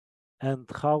victory and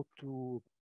how to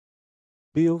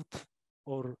build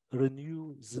or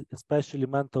renew the especially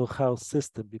mental health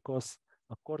system, because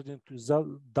according to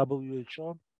the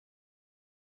WHO,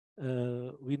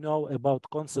 we know about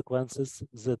consequences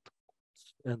that,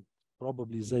 and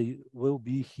probably they will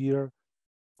be here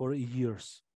for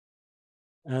years.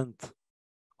 And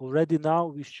already now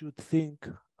we should think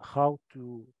how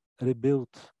to rebuild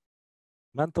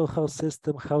mental health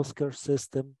system, healthcare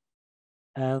system,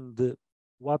 and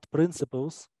what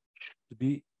principles should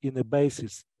be in a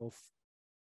basis of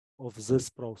this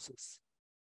process.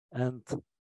 And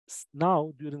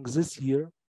now during this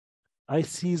year, I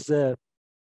see the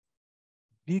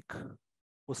big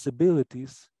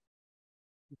possibilities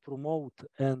to promote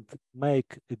and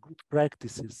make a good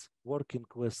practices working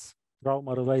with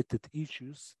trauma-related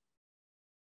issues,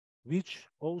 which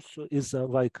also is a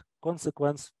like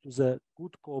consequence to the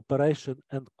good cooperation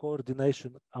and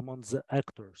coordination among the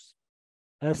actors,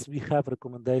 as we have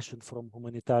recommendations from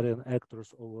humanitarian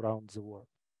actors all around the world.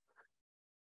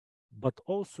 But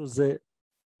also the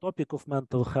topic of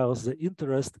mental health, the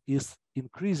interest is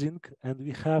increasing, and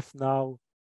we have now,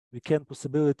 we can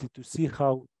possibility to see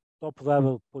how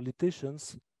top-level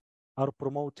politicians are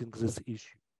promoting this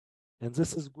issue. And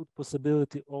this is good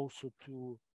possibility also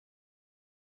to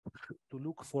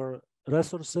look for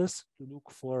resources, to look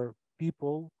for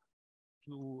people,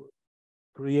 to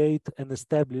create and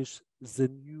establish the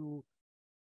new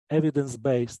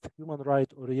evidence-based, human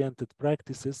right-oriented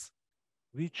practices,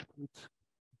 which could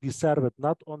be served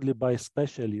not only by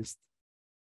specialists,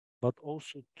 but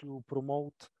also to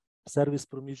promote service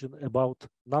provision about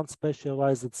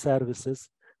non-specialized services,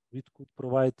 which could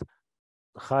provide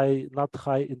not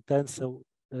high intensive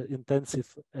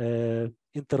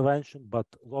intervention, but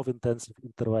low intensive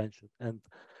intervention. And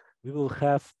we will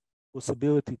have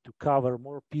possibility to cover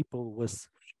more people with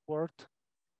support,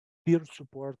 peer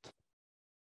support,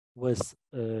 with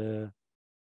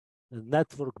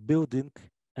network building,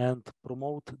 and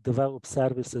promote, develop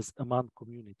services among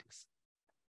communities.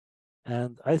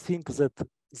 And I think that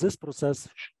this process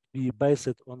should be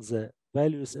based on the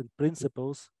values and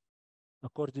principles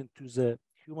according to the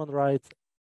human rights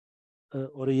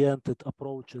oriented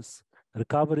approaches,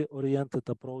 recovery oriented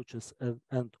approaches,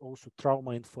 and also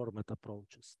trauma informed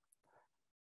approaches.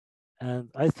 And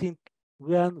I think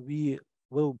when we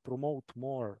will promote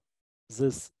more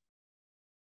these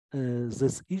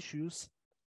issues,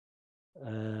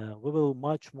 we will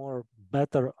much more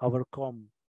better overcome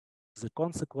the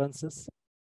consequences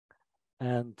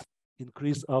and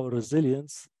increase our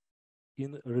resilience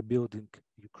in rebuilding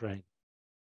Ukraine.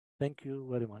 Thank you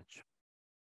very much.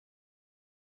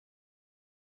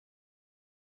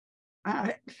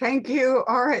 Thank you,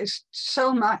 Orest,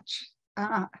 so much.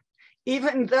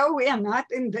 Even though we are not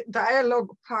in the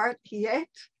dialogue part yet,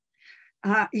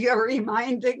 you're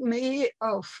reminding me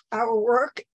of our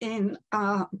work in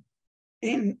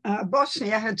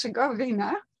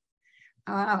Bosnia-Herzegovina,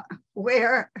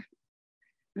 where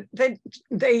the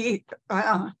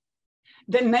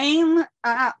name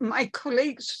my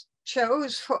colleagues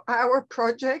chose for our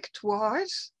project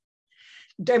was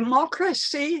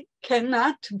 "Democracy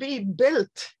Cannot Be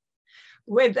Built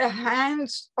with the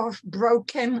Hands of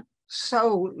Broken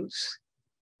Souls."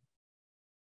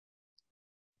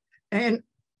 And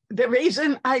the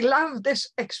reason I love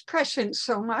this expression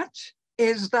so much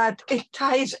is that it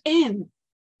ties in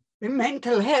the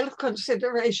mental health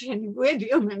consideration with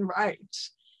human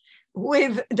rights,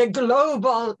 with the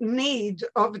global need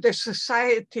of the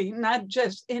society, not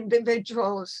just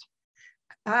individuals,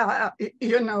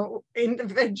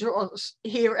 individuals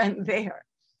here and there.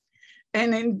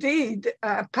 And indeed,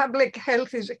 public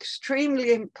health is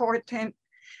extremely important.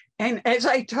 And as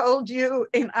I told you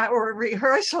in our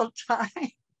rehearsal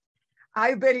time, I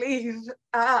believe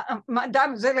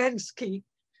Madame Zelensky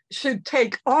should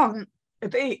take on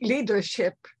the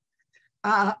leadership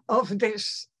of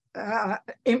this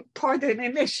important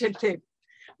initiative.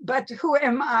 But who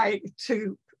am I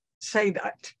to say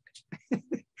that?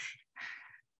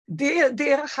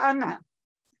 Dear Hannah,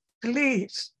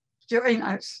 please join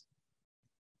us.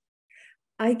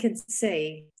 I can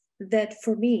say that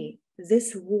for me, this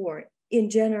war, in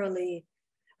generally,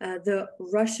 the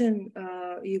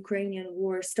Russian-Ukrainian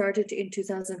war started in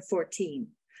 2014.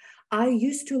 I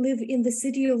used to live in the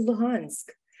city of Luhansk,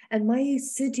 and my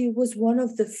city was one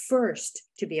of the first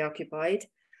to be occupied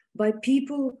by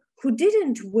people who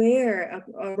didn't wear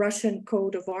a Russian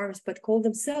coat of arms, but called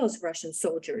themselves Russian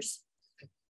soldiers.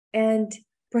 And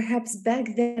perhaps back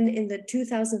then in the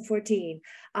 2014,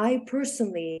 I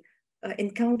personally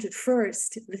encountered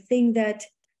first the thing that,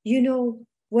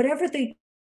 whatever they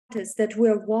taught us that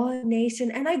we're one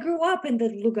nation, and I grew up in the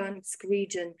Lugansk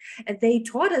region, and they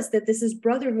taught us that this is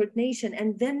brotherhood nation.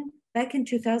 And then back in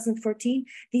 2014,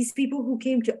 these people who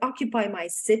came to occupy my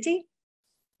city,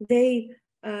 they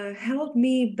held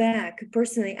me back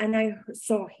personally, and I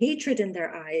saw hatred in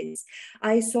their eyes.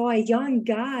 I saw a young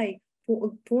guy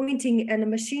pointing a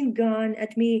machine gun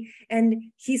at me,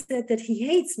 and he said that he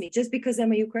hates me just because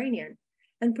I'm a Ukrainian.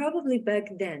 And probably back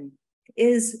then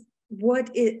is what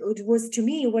it was to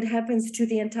me, what happens to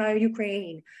the entire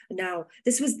Ukraine now.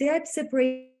 This was that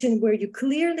separation where you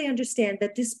clearly understand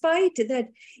that despite that,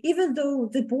 even though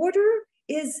the border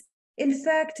is in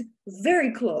fact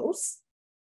very close,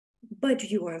 but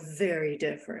you are very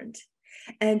different,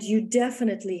 and you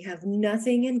definitely have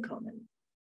nothing in common.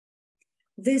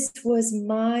 This was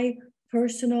my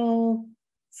personal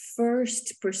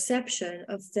first perception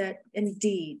of that.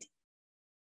 Indeed,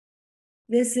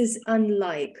 this is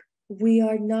unlike. We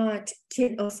are not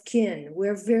kin of kin.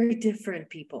 We're very different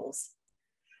peoples.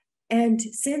 And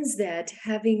since that,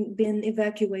 having been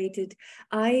evacuated,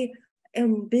 I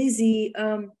am busy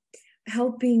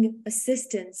helping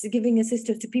assistance, giving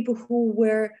assistance to people who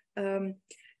were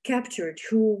captured,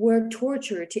 who were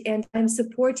tortured, and I'm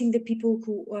supporting the people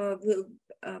who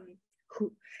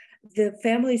the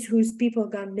families whose people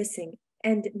got missing.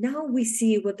 And now we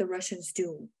see what the Russians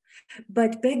do.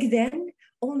 But back then,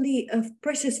 only a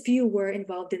precious few were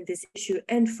involved in this issue.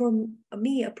 And for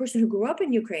me, a person who grew up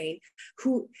in Ukraine,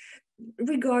 who,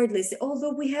 regardless,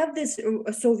 although we have this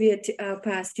Soviet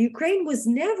past, Ukraine was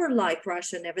never like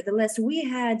Russia. Nevertheless, we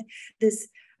had this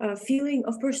feeling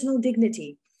of personal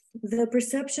dignity, the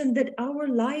perception that our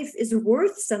life is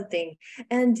worth something.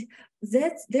 And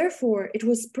that, therefore, it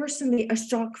was personally a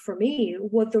shock for me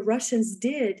what the Russians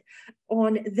did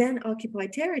on then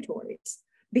occupied territories.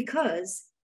 Because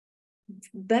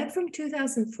back from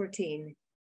 2014,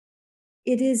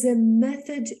 it is a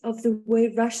method of the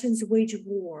way Russians wage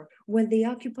war. When they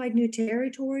occupied new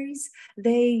territories,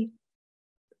 they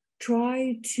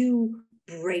try to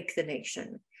break the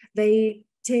nation. They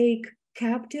take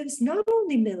captives, not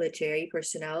only military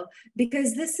personnel,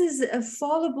 because this is a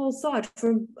fallible thought.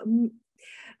 For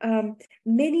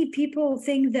many people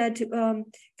think that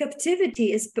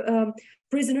captivity is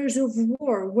prisoners of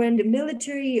war, when the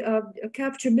military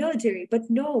capture military. But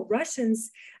no, Russians,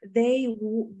 they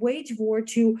wage war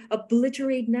to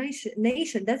obliterate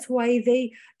nation. That's why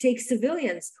they take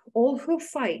civilians, all who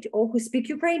fight, all who speak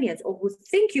Ukrainians, or who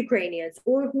think Ukrainians,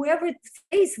 or whoever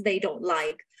face they don't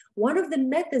like. One of the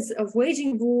methods of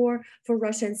waging war for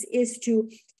Russians is to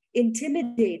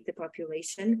intimidate the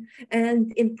population.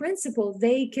 And in principle,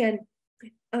 they can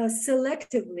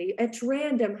selectively, at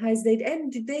random,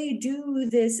 and they do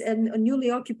this in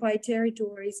newly occupied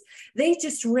territories. They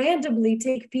just randomly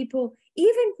take people,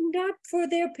 even not for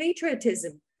their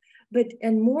patriotism,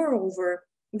 and moreover,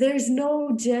 there's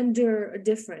no gender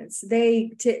difference.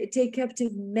 They take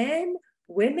captive men,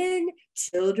 women,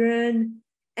 children,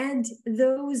 and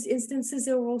those instances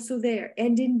are also there.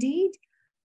 And indeed,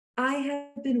 I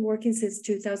have been working since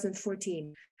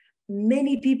 2014.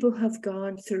 Many people have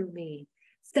gone through me.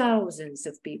 Thousands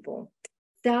of people,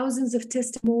 thousands of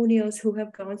testimonials who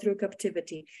have gone through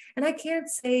captivity. And I can't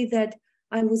say that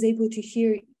I was able to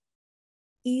hear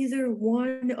either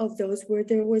one of those where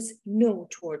there was no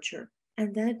torture.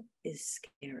 And that is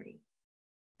scary.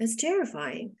 It's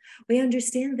terrifying. We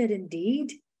understand that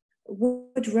indeed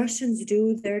what Russians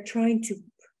do, they're trying to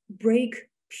break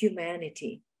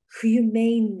humanity,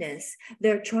 humaneness.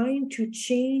 They're trying to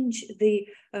change the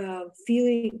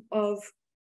feeling of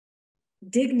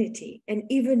dignity. And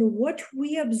even what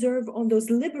we observe on those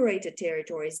liberated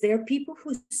territories, there are people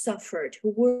who suffered,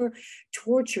 who were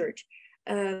tortured,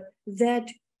 that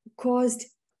caused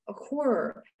a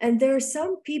horror. And there are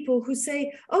some people who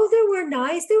say, oh, they were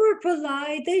nice, they were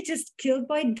polite, they just killed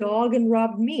my dog and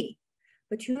robbed me.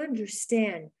 But you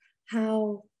understand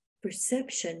how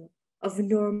perception of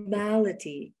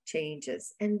normality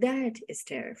changes. And that is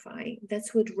terrifying.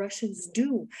 That's what Russians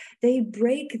do. They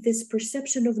break this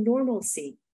perception of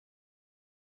normalcy.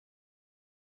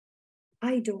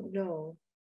 I don't know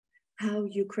how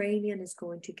Ukrainian is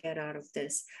going to get out of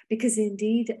this, because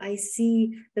indeed I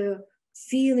see the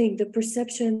feeling, the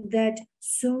perception that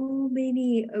so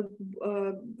many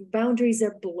boundaries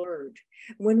are blurred.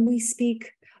 When we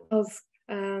speak of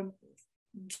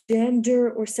gender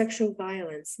or sexual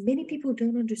violence, many people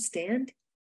don't understand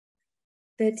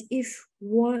that if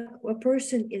a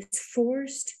person is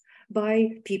forced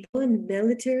by people in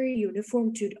military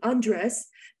uniform to undress,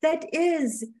 that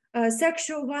is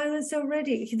sexual violence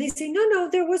already. They say, no,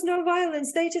 there was no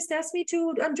violence. They just asked me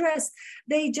to undress.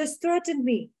 They just threatened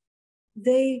me.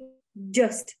 They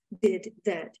just did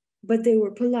that, but they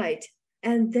were polite.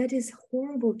 And that is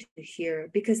horrible to hear,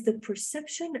 because the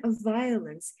perception of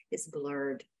violence is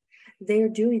blurred. They're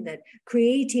doing that,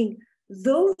 creating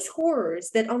those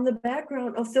horrors that on the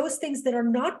background of those things that are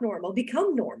not normal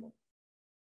become normal.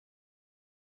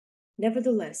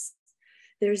 Nevertheless,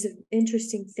 there's an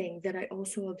interesting thing that I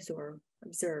also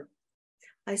observe.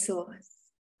 I saw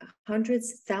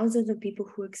hundreds, thousands of people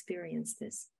who experienced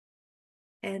this.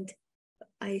 And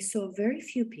I saw very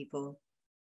few people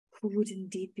who would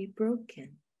indeed be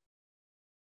broken.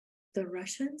 The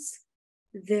Russians,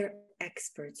 they're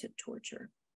experts at torture.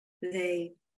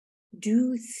 They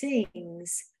do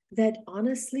things that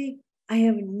honestly, I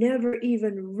have never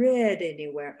even read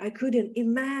anywhere. I couldn't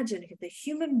imagine if the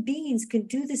human beings can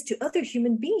do this to other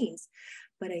human beings.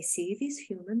 But I see these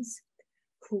humans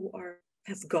who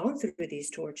have gone through these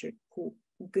torture, who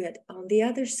get on the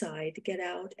other side, get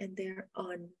out, and they're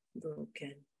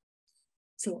unbroken.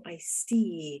 So I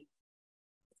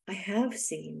have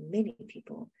seen many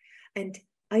people, and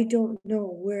I don't know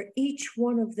where each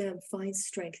one of them finds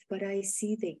strength, but I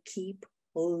see they keep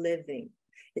living.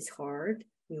 It's hard.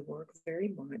 We work very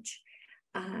much.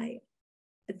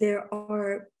 There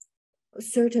are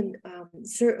certain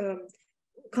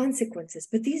consequences,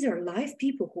 but these are live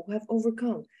people who have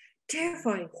overcome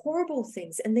terrifying, horrible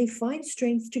things, and they find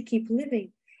strength to keep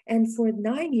living. And for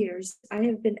 9 years, I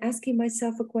have been asking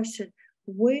myself a question: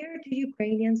 where do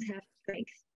Ukrainians have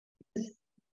strength?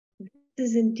 This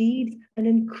is indeed an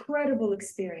incredible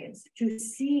experience to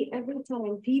see every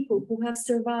time people who have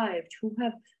survived, who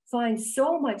have find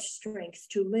so much strength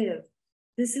to live.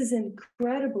 This is an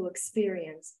incredible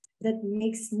experience that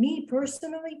makes me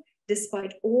personally,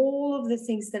 despite all of the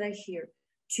things that I hear,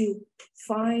 to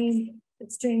find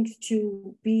strength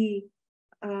to be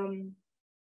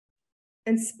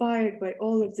inspired by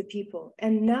all of the people.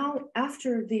 And now,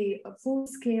 after the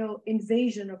full-scale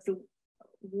invasion of the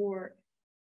war,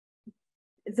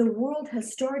 the world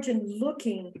has started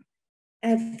looking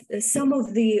at some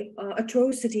of the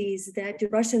atrocities that the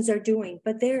Russians are doing,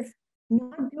 but they're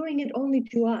not doing it only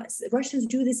to us. The Russians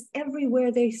do this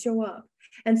everywhere they show up.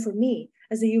 And for me,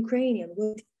 as a Ukrainian,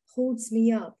 what holds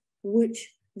me up,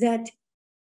 that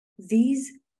these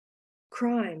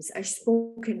crimes are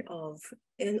spoken of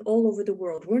all over the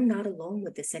world. We're not alone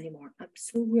with this anymore. I'm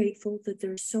so grateful that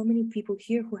there are so many people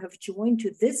here who have joined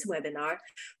to this webinar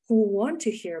who want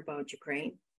to hear about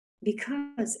Ukraine,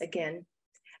 because again,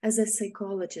 as a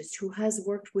psychologist who has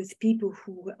worked with people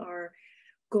who are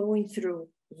going through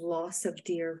loss of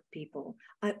dear people,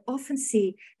 I often see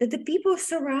that the people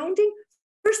surrounding,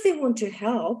 first they want to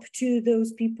help to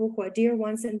those people who are dear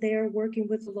ones and they're working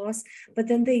with the loss, but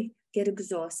then they get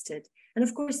exhausted. And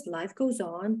of course, life goes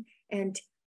on, and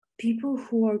people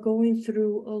who are going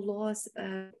through a loss,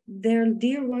 their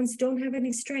dear ones don't have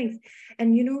any strength.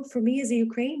 And you know, for me as a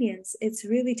Ukrainian, it's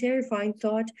really terrifying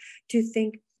thought to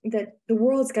think that the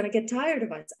world's going to get tired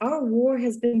of us. Our war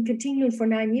has been continuing for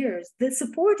 9 years. The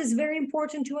support is very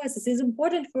important to us. It is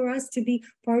important for us to be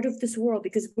part of this world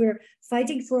because we're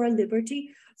fighting for our liberty,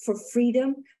 for freedom,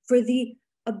 for the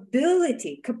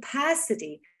ability,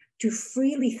 capacity to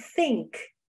freely think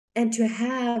and to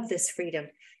have this freedom.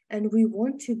 And we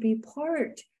want to be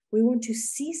part. We want to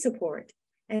see support.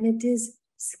 And it is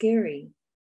scary.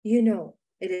 You know,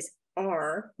 it is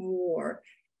our war.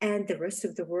 and the rest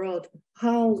of the world,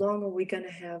 how long are we going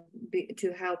to have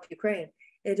to help Ukraine?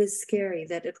 It is scary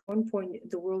that at one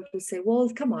point the world will say, well,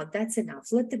 come on, that's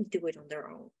enough. Let them do it on their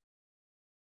own.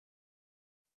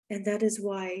 And that is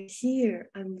why here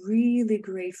I'm really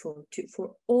grateful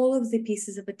for all of the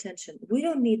pieces of attention. We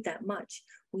don't need that much.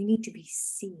 We need to be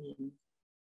seen.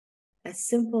 As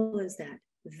simple as that.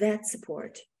 That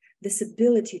support, this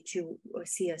ability to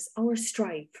see us, our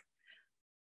strife.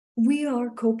 We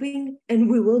are coping and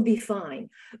we will be fine.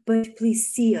 But please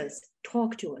see us,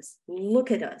 talk to us, look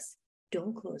at us.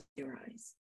 Don't close your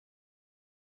eyes.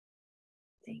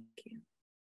 Thank you.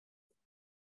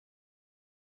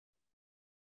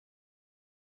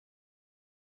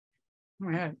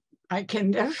 Well, I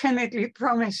can definitely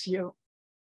promise you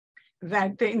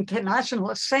that the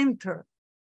International Center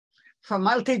for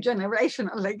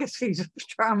Multigenerational Legacies of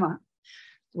Trauma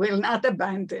will not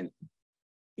abandon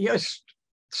your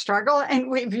struggle, and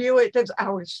we view it as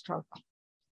our struggle.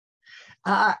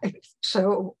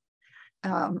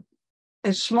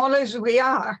 As small as we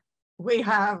are, we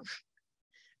have,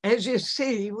 as you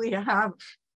see, we have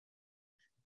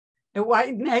a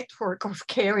wide network of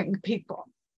caring people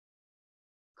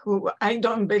who I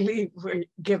don't believe will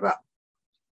give up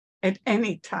at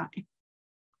any time.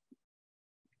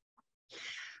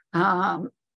 And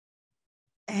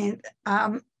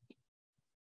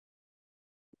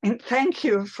thank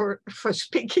you for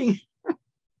speaking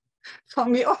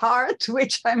from your heart,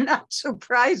 which I'm not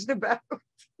surprised about.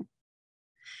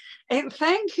 And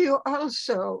thank you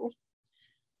also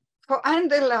for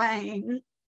underlying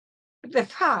the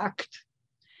fact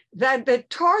that the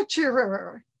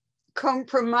torturer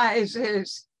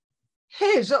compromises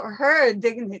his or her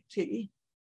dignity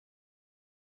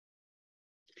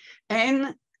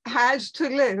and has to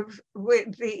live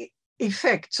with the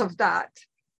effects of that.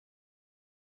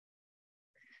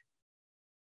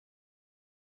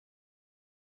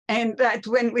 And that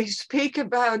when we speak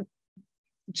about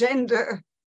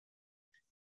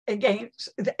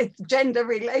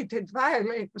gender-related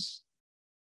violence,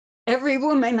 every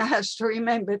woman has to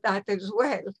remember that as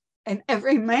well, and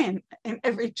every man and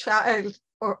every child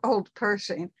or old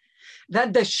person,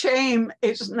 that the shame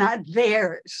is not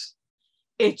theirs.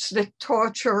 It's the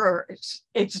torturers,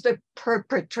 it's the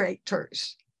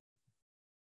perpetrators.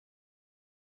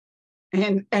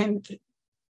 And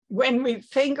when we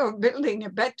think of building a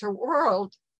better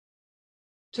world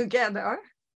together,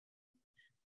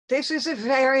 this is a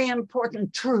very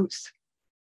important truth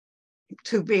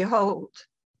to behold.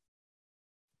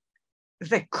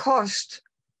 The cost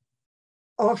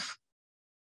of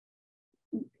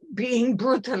being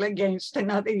brutal against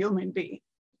another human being.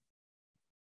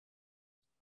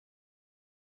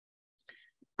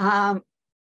 And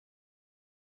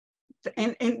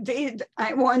indeed,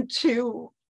 I want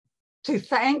to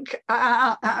thank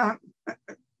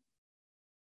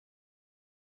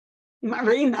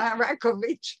Marina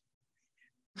Rakovic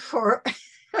for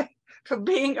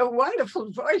being a wonderful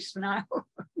voice now.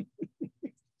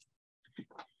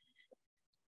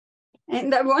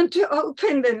 And I want to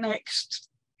open the next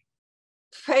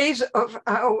phase of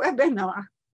our webinar.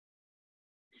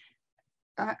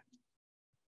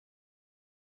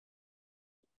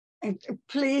 And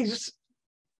please,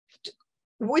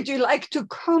 would you like to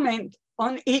comment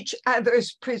on each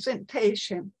other's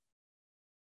presentation?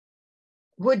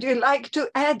 Would you like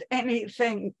to add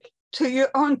anything to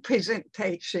your own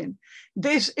presentation?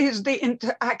 This is the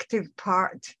interactive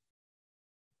part.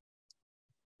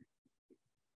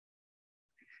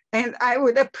 And I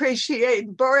would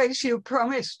appreciate, Boris, you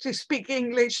promised to speak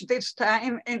English this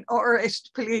time, and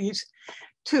Orest, please,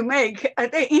 to make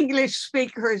the English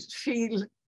speakers feel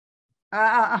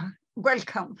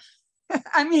welcome.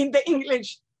 I mean, the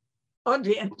English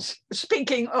audience,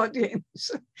 speaking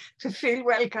audience, to feel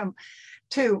welcome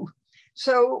too.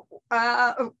 So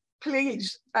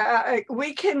please,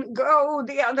 we can go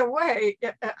the other way.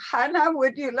 Hannah,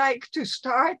 would you like to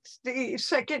start the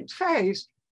second phase?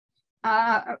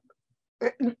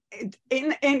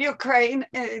 In Ukraine,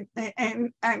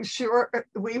 and I'm sure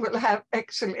we will have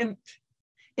excellent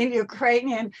in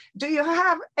Ukrainian. Do you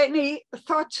have any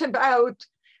thoughts about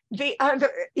the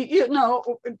other, you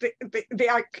know,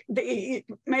 the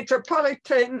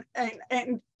Metropolitan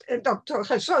and Dr.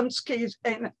 Chasonsky's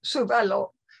and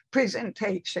Suvalo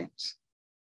presentations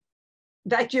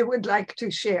that you would like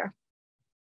to share?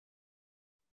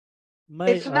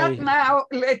 If not now,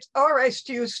 let Orest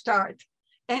you start.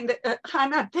 And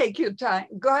Hannah, take your time.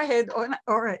 Go ahead,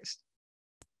 Orest.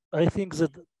 I think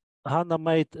that Hannah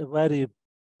made a very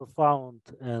profound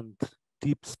and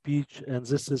deep speech, and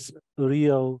this is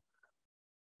real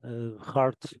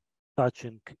heart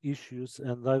touching issues,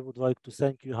 and I would like to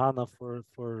thank you, Hannah, for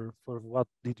what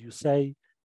did you say,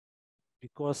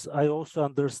 because I also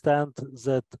understand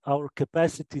that our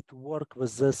capacity to work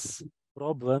with these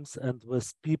problems and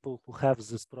with people who have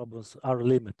these problems are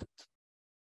limited.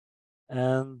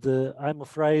 And I'm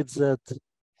afraid that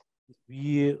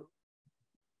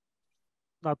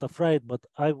not afraid, but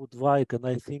I would like, and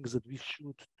I think that we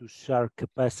should to share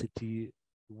capacity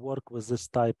to work with this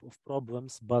type of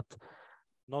problems, but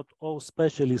not all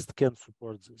specialists can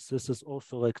support this. This is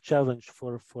also like challenge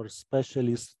for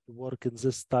specialists to work in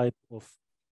this type of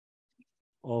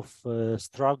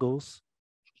struggles.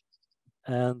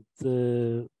 And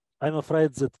I'm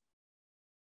afraid that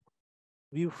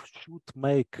we should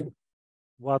make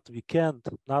what we can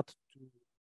not to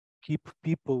keep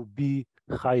people be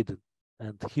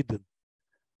hidden,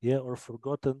 yeah, or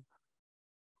forgotten,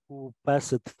 who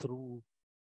passed through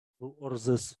or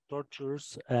this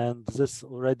tortures. And this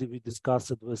already we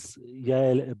discussed with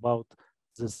Yael about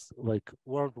this like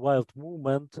worldwide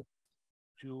movement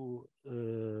to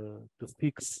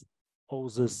fix all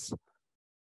this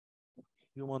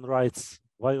human rights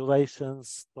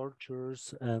violations,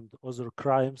 tortures, and other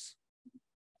crimes.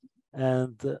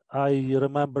 And I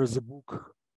remember the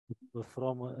book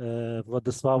from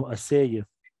Vladislav Aseyev.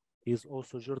 He's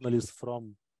also a journalist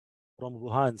from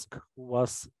Luhansk, who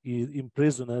was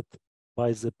imprisoned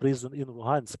by the prison in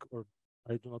Luhansk, or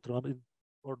I do not remember,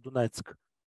 or Donetsk,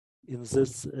 in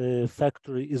this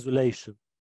factory isolation.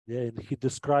 Yeah, and he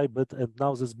described it, and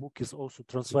now this book is also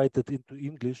translated into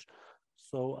English.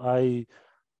 So I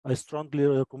strongly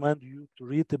recommend you to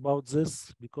read about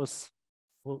this, because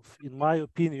in my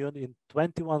opinion, in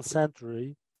 21st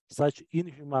century, such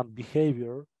inhuman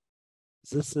behavior,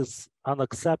 this is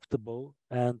unacceptable,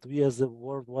 and we as a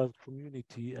worldwide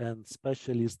community and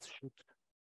specialists should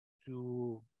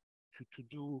to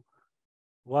do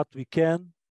what we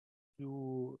can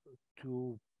to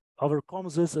overcome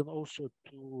this, and also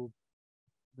to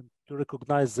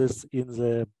recognize this in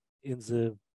the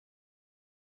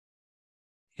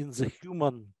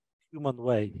human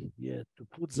way, yeah, to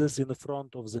put this in the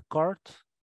front of the cart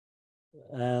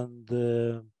and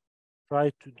try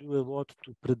to do a lot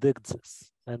to predict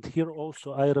this. And here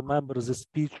also I remember the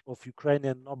speech of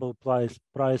Ukrainian Nobel Prize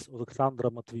Alexandra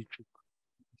Matviichuk,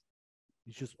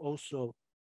 which is also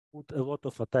put a lot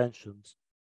of attention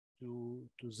to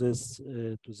this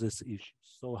issue.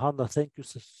 So Hannah, thank you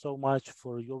so much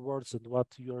for your words and what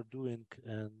you are doing,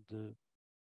 and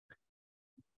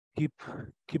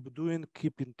keep doing,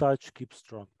 keep in touch, keep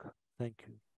strong. Thank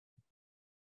you.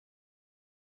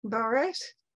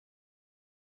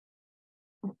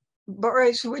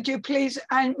 Boris, would you please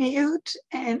unmute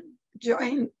and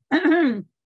join?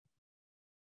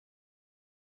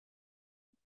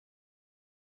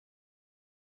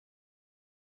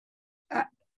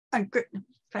 Good.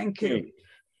 Thank you.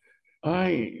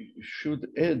 I should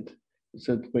add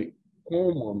that the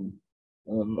common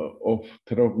of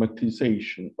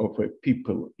traumatization of a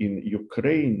people in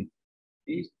Ukraine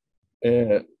is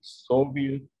a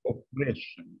Soviet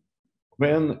oppression.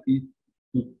 When it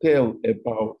to tell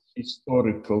about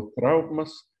historical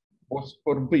traumas was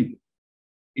forbidden.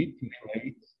 It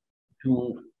relates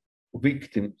to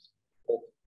victims of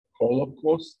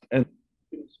Holocaust and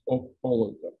victims of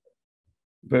Holodomor.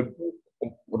 The book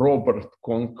of Robert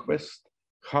Conquest,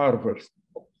 Harvest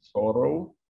of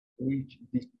Sorrow, which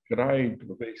described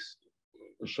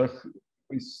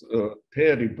this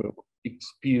terrible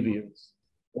experience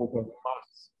of a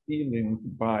mass killing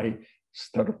by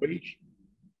starvation,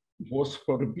 was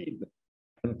forbidden,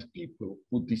 and people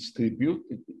who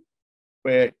distributed it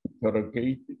were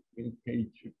interrogated in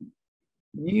KGB.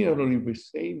 Nearly the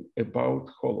same about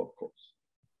Holocaust.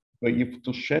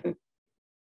 Yevtushenko,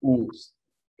 who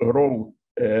wrote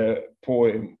a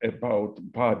poem about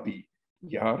Babi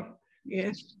Yar,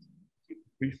 yes,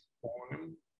 this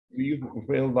poem with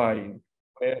the line,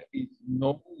 there is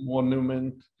no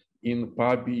monument in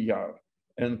Babi Yar,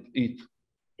 and it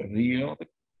really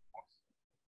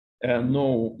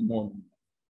no monument.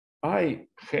 I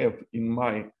have in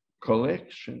my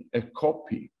collection a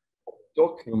copy of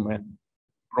document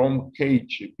from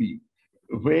KGB,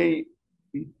 where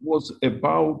it was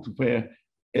about the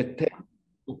attempt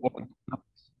to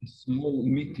organize a small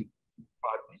meeting in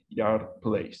Babi Yar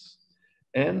place.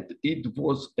 And it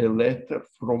was a letter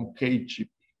from KGB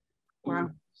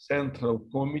to Central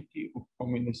Committee of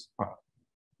Communist Party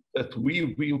that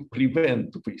we will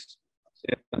prevent this.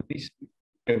 And this is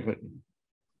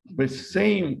the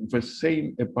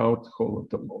same about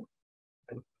Holodomor.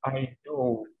 And I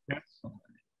know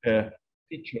personally a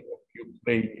teacher of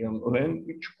Ukrainian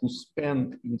language who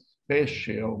spent in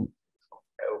special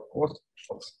cost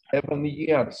of 7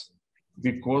 years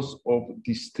because of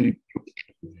distribution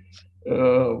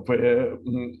of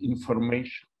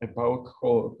information about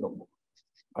Holodomor.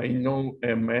 I know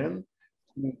a man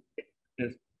who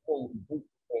has a whole book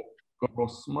of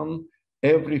Grossman,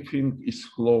 everything is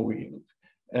flowing,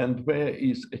 and there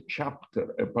is a chapter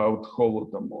about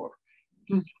Holodomor.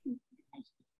 He was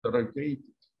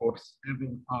interrogated for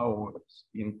 7 hours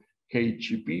in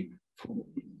KGB for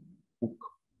his book.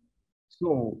 So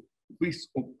this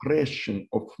oppression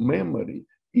of memory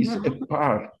is a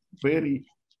part, very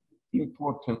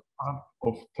important part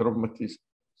of traumatism.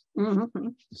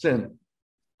 Then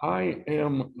I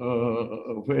am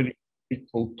very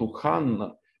grateful to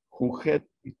Hannah, who had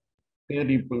a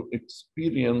terrible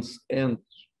experience, and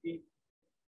she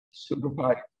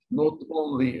survived. Not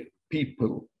only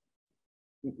people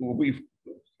with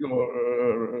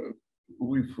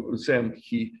them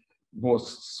he was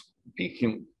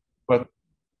speaking, but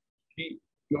she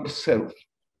herself,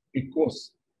 because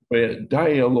the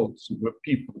dialogues with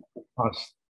people who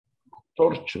passed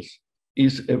tortures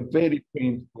is a very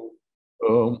painful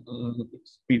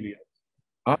experience.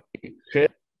 I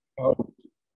had about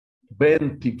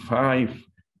 25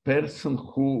 persons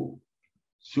who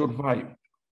survived,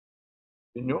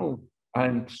 you know,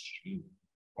 and she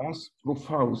passed through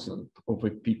thousands of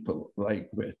people like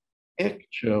that.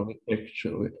 Actually,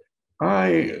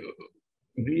 I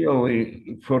really,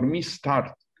 for me,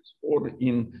 started or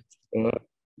in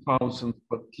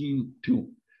 2014 too,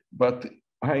 but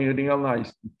I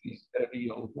realized it is a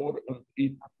real war and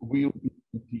it will be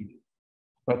continued.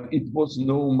 But it was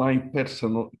no my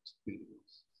personal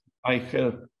experience. I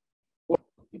had a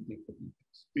different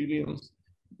experience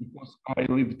because I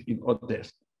lived in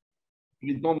Odessa,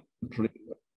 predominantly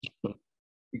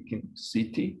speaking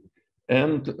city,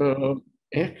 and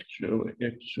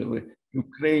actually,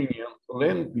 Ukrainian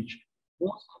language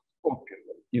was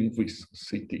popular in this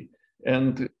city,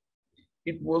 and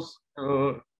it was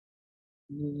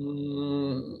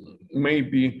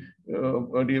maybe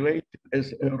related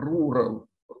as a rural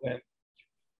language.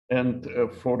 And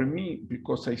for me,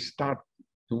 because I started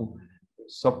to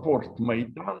support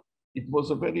Maidan, it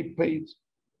was a very painful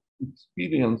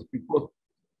experience because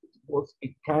it was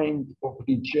a kind of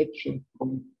rejection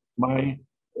from my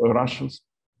Russian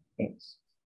friends.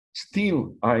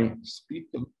 Still, I speak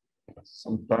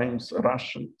sometimes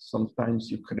Russian,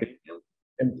 sometimes Ukrainian,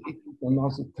 and it is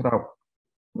another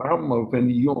trauma when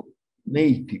your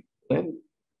native language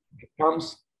becomes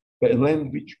the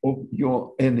language of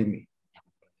your enemy.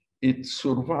 It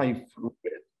survived through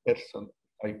that person.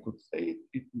 I could say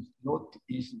it is not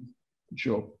easy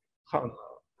job. Hannah,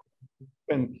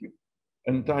 thank you.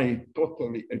 And I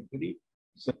totally agree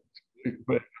that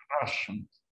the Russians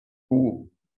who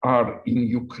are in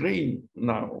Ukraine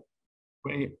now,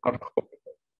 they are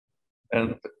horrible.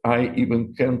 And I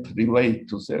even can't relate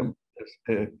to them as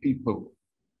people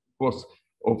because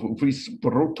of this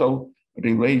brutal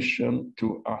relation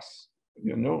to us,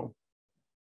 you know.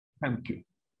 Thank you.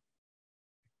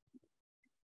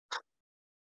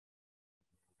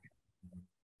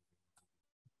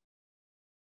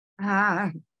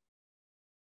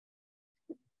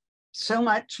 So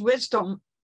much wisdom,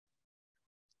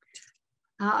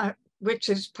 which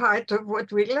is part of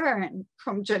what we learn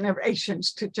from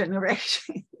generations to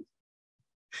generation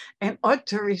and ought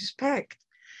to respect.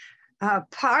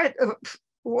 Part of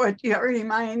what you're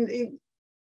reminding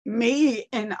me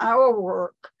in our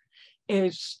work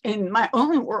is in my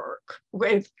own work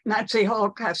with Nazi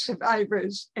Holocaust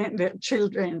survivors and their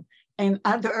children and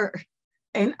other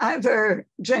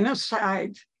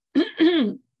genocide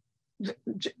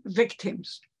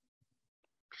victims,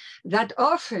 that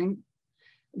often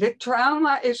the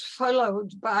trauma is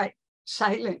followed by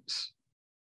silence.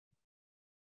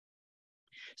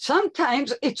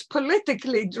 Sometimes it's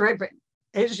politically driven,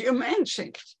 as you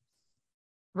mentioned,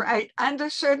 right? Under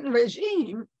certain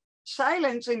regime,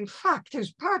 silence, in fact,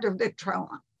 is part of the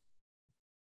trauma.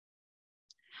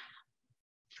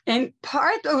 And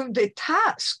part of the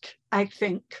task, I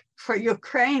think, for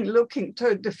Ukraine looking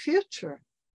toward the future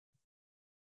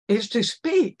is to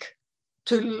speak,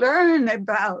 to learn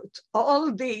about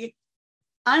all the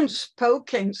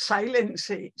unspoken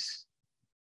silences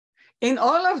in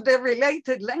all of the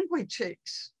related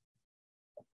languages.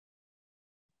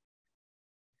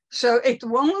 So it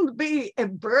won't be a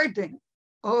burden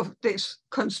of this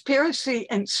conspiracy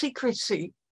and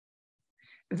secrecy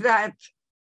that,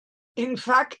 in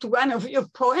fact, one of your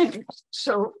poems,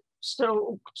 so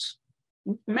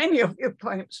many of your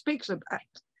poems speaks about.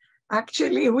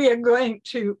 Actually, we are going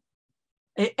to,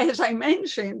 as I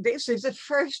mentioned, this is the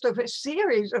first of a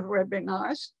series of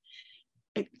webinars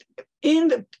in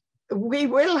the we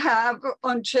will have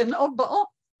on Chernobyl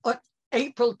on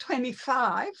April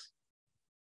 25,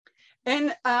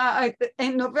 and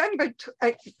in November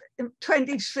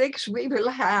 26, we will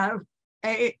have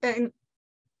another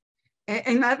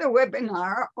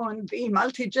webinar on the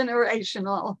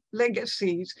multi-generational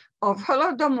legacies of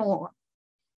Holodomor.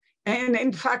 And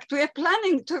in fact, we are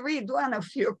planning to read one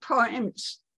of your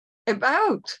poems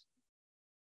about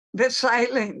the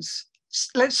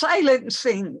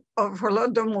silencing of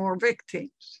Holodomor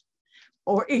victims,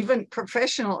 or even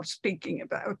professionals speaking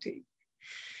about it.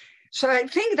 So I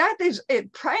think that is a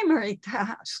primary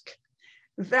task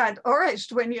that,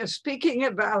 Orest, when you're speaking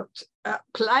about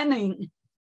planning,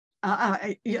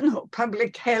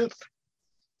 public health,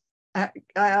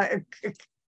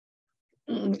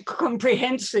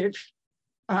 comprehensive.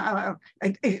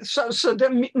 So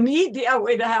the media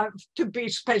would have to be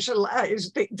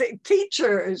specialized, the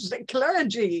teachers, the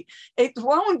clergy. It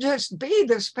won't just be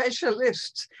the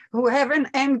specialists who have an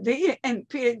MD and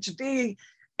PhD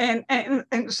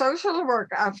and social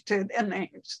work after their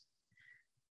names,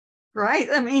 right?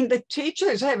 I mean, the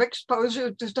teachers have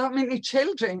exposure to so many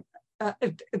children.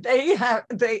 And they're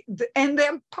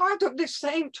part of the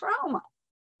same trauma,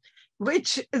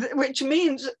 which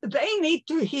means they need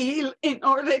to heal in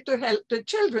order to help the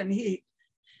children heal.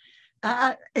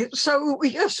 So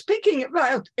we are speaking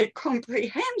about a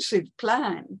comprehensive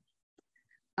plan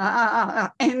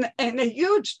and a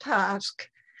huge task,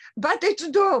 but it's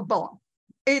doable.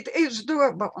 It is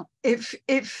doable if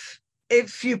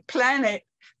you plan it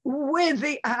with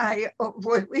the eye of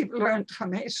what we've learned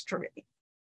from history.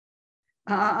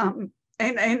 And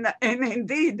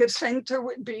indeed, the center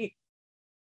would be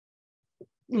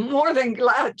more than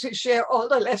glad to share all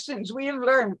the lessons we have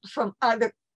learned from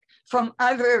other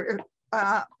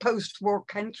post-war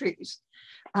countries,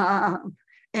 and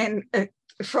the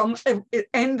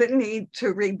need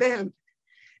to rebuild.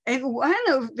 And one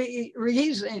of the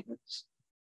reasons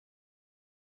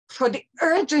for the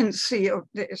urgency of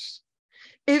this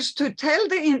is to tell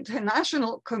the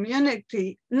international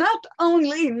community not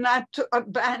only not to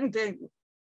abandon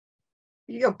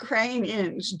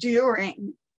Ukrainians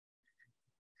during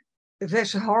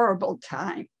this horrible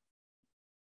time,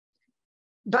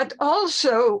 but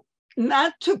also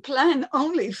not to plan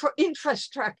only for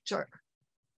infrastructure,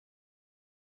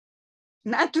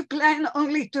 not to plan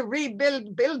only to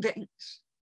rebuild buildings,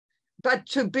 but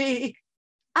to be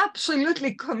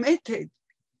absolutely committed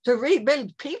to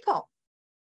rebuild people,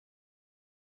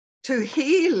 to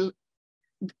heal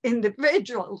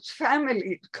individuals,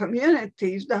 families,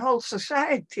 communities, the whole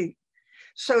society.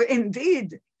 So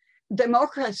indeed,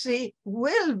 democracy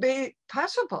will be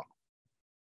possible.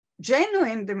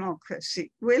 Genuine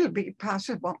democracy will be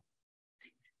possible.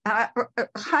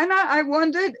 Hannah, I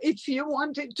wondered if you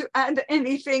wanted to add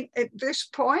anything at this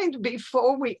point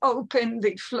before we open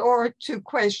the floor to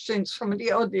questions from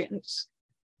the audience.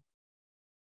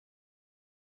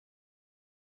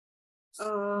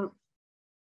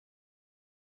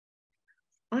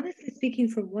 Honestly speaking,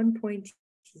 from one point,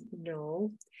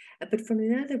 no, but from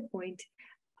another point,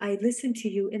 I listen to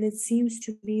you and it seems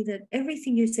to me that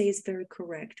everything you say is very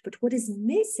correct, but what is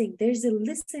missing, there's a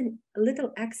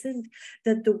little accent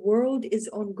that the world is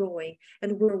ongoing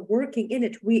and we're working in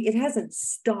it. It hasn't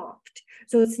stopped.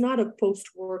 So it's not a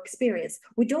post-war experience.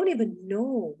 We don't even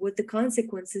know what the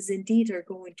consequences indeed are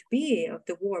going to be of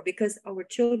the war, because our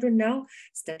children now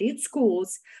study at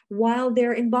schools while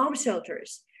they're in bomb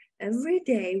shelters. Every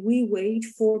day we wait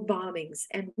for bombings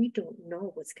and we don't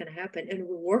know what's going to happen. And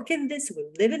we work in this, we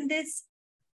live in this,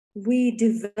 we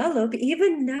develop,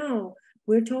 even now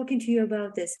we're talking to you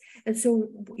about this. And so,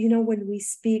 when we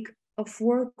speak of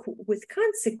work with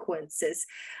consequences,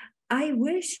 I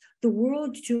wish the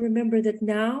world to remember that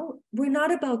now we're not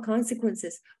about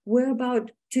consequences. We're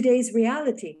about today's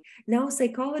reality. Now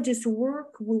psychologists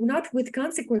work not with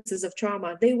consequences of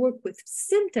trauma. They work with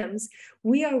symptoms.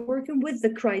 We are working with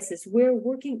the crisis. We're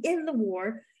working in the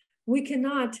war. We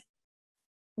cannot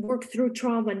work through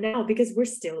trauma now because we're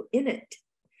still in it.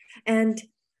 And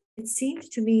it seems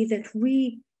to me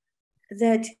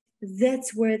that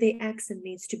that's where the accent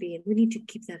needs to be. And we need to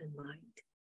keep that in mind.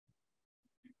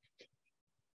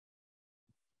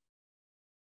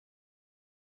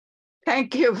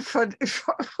 Thank you for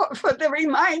the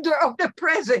reminder of the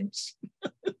presence.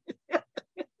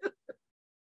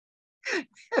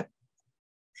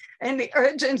 And the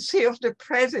urgency of the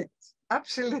present.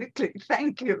 Absolutely,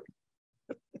 thank you.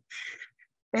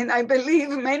 And I believe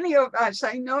many of us,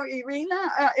 I know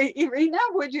Irina,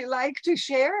 would you like to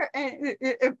share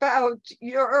about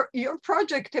your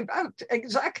project about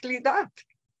exactly that?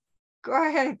 Go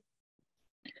ahead.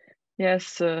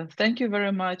 Yes, thank you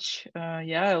very much,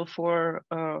 Yael, for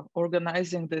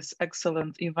organizing this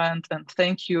excellent event. And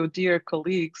thank you, dear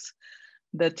colleagues,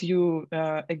 that you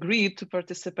agreed to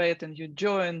participate and you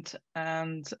joined.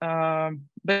 And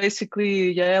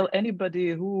basically, Yael, anybody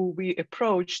who we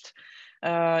approached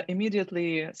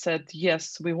immediately said,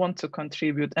 yes, we want to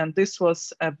contribute. And this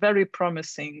was very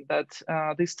promising that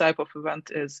this type of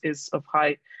event is of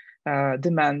high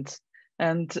demand.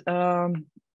 And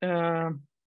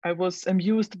I was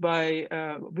amused by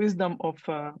wisdom of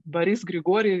Boris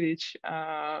Grigorievich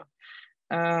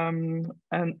and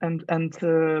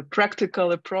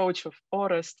practical approach of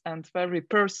Orest and very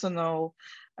personal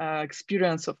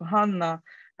experience of Hanna.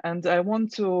 And I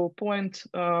want to point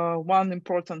one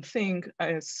important thing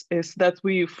is that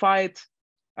we fight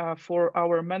for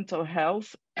our mental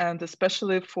health, and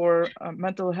especially for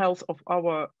mental health of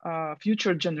our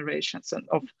future generations and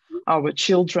of our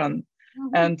children.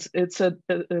 Mm-hmm. And it's a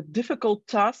difficult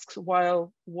task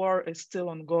while war is still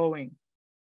ongoing.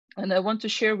 And I want to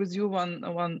share with you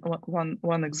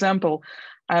one example.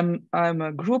 I'm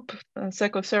a group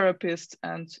psychotherapist,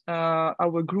 and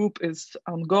our group is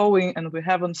ongoing, and we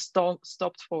haven't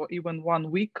stopped for even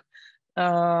 1 week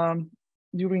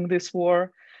during this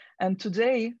war. And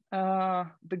today,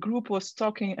 the group was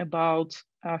talking about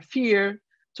fear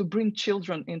to bring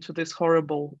children into this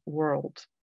horrible world.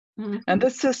 Mm-hmm. And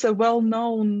this is a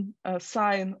well-known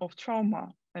sign of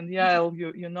trauma. And Yael,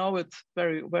 you know it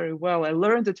very, very well. I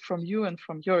learned it from you and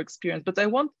from your experience. But I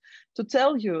want to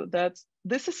tell you that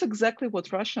this is exactly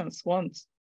what Russians want.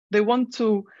 They want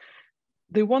to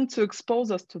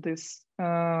expose us to this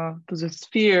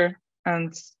fear,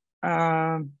 and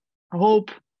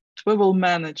hope we will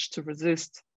manage to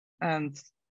resist. And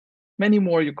many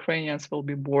more Ukrainians will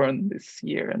be born this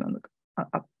year and in the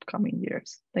upcoming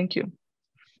years. Thank you.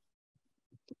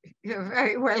 You're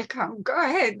very welcome. Go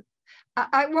ahead.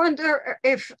 I wonder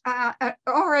if,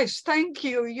 Oris, thank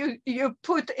you. You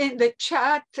put in the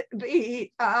chat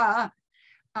the Anne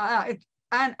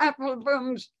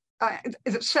Applebaum's,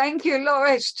 thank you,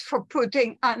 Lois, for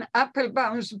putting Anne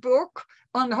Applebaum's book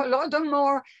on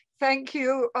Holodomor. Thank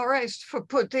you, Oris, for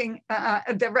putting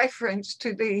the reference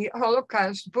to the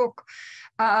Holocaust book.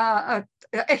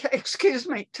 Excuse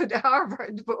me, to the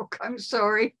Harvard book, I'm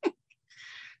sorry.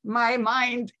 My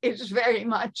mind is very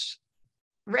much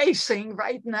racing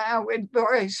right now with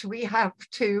Boris. We have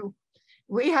to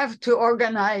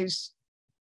organize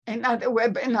another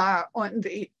webinar on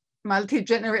the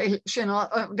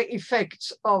multi-generational, the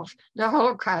effects of the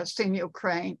Holocaust in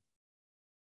Ukraine.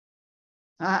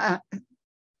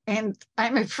 And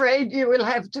I'm afraid you will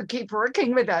have to keep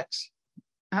working with us.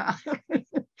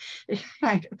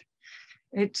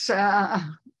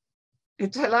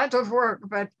 It's a lot of work,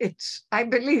 but I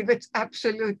believe it's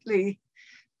absolutely.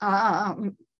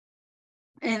 And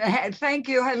thank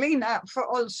you, Helena, for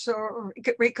also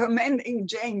recommending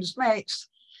James Mace.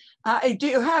 Do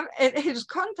you have his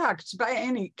contacts by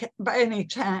any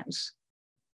chance?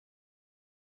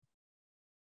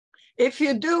 If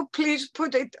you do, please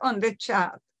put it on the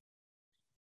chat.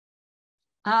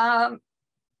 I'm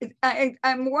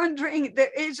wondering,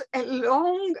 there is a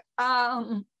long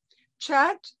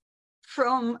chat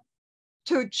from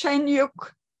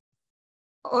Tuchenyuk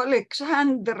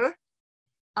Alexander,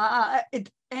 and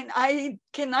I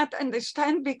cannot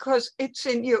understand because it's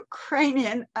in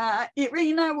Ukrainian.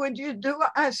 Irina, would you do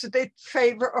us the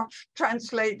favor of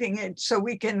translating it so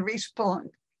we can respond?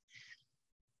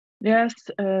 Yes,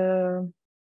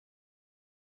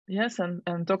 yes,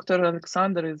 and Dr.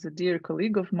 Alexander is a dear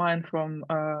colleague of mine from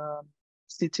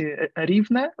city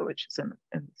Rivne, which is in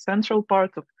the central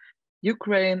part of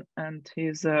Ukraine, and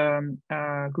he's a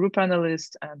group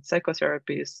analyst and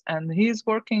psychotherapist, and he's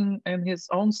working in his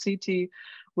own city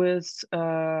with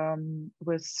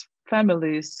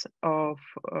families of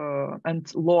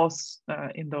and loss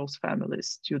in those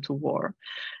families due to war,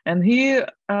 and he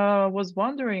was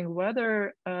wondering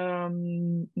whether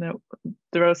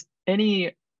there are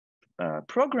any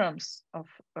programs of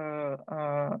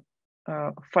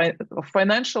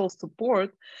financial support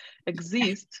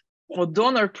exist, or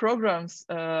donor programs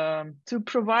to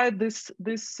provide this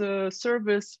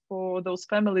service for those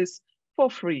families for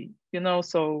free,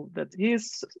 so that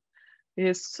his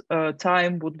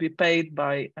time would be paid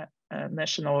by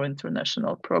national or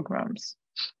international programs.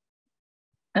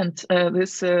 And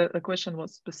this question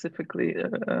was specifically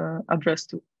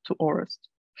addressed to Orest.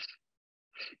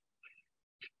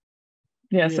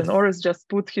 Yes, and Orest just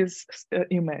put his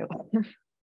email.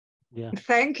 Yeah.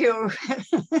 Thank you.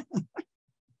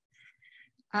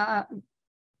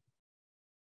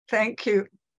 Thank you.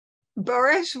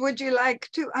 Boris, would you like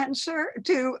to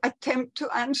attempt to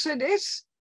answer this?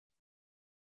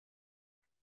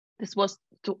 This was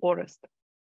to Orest.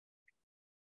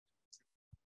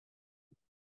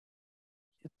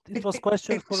 It was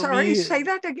question for sorry, me. Say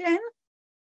that again.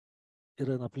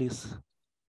 Irena, please.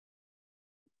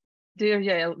 Dear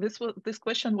Yael, this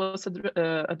question was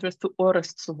addressed to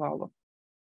Orest Suvalo.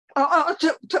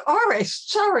 To Orest.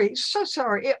 Sorry, so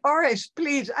sorry. Orest,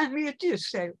 please unmute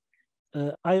yourself.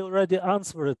 I already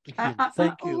answered to him.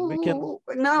 Thank you. We can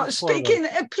now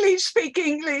please speak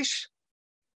English.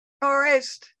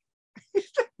 Orest.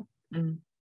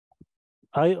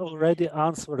 I already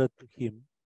answered to him.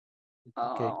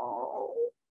 Okay.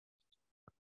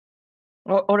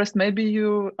 Orest, maybe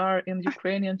you are in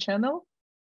Ukrainian channel?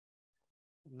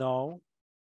 No.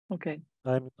 Okay.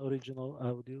 I'm in original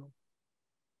audio.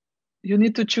 You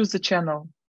need to choose the channel.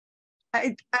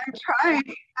 I'm trying.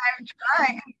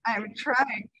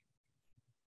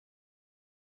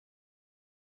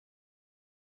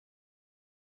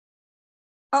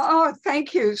 Oh,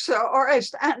 thank you. So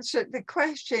Orest answered the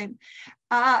question.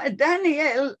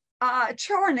 Daniel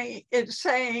Chorny is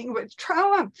saying with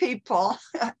trauma people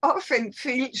often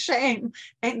feel shame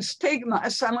and stigma.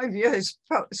 Some of you have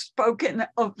spoken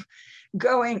of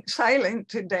going silent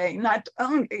today. Not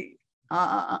only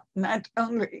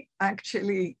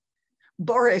actually,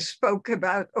 Boris spoke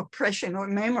about oppression or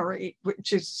memory,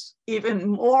 which is even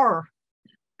more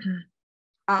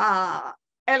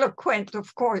eloquent,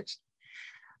 of course.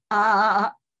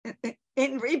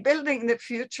 In rebuilding the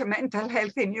future mental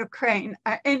health in Ukraine,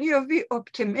 are any of you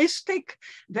optimistic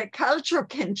that culture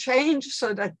can change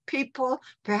so that people,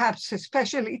 perhaps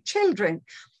especially children,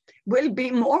 will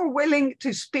be more willing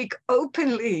to speak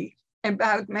openly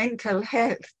about mental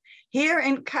health? Here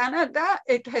in Canada,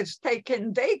 it has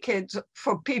taken decades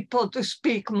for people to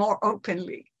speak more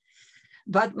openly.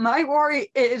 But my worry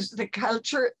is the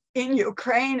culture in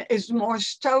Ukraine is more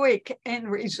stoic and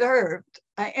reserved.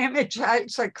 I am a child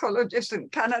psychologist in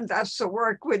Canada, so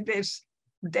work with this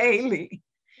daily.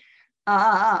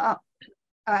 Any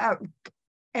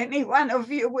one of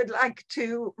you would like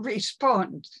to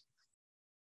respond?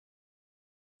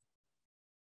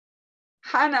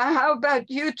 Hannah, how about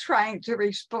you trying to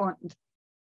respond?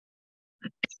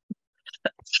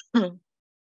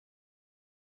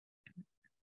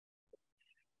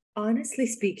 Honestly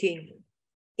speaking,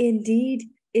 indeed,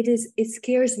 it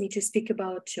scares me to speak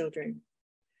about children.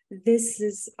 This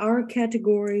is our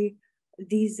category.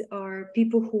 These are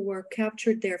people who were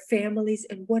captured, their families,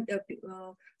 and what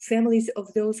families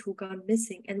of those who gone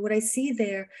missing. And what I see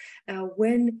there,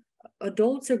 when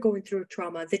adults are going through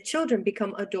trauma, the children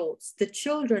become adults. The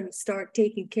children start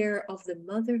taking care of the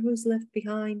mother who's left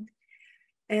behind.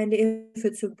 And if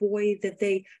it's a boy, that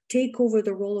they take over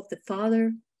the role of the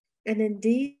father. And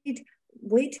indeed,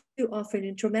 way too often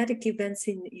in traumatic events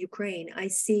in Ukraine, I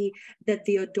see that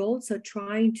the adults are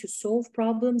trying to solve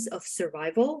problems of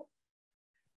survival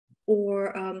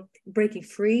or breaking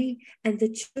free, and the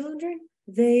children,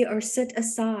 they are set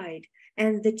aside,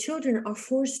 and the children are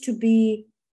forced to be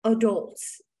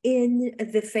adults in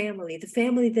the family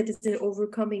that is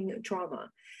overcoming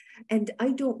trauma. And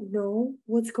I don't know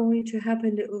what's going to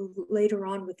happen later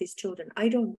on with these children. I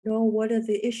don't know what are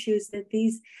the issues that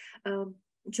these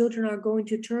children are going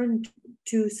to turn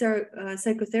to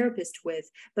psychotherapists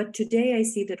with. But today I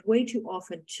see that way too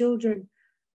often children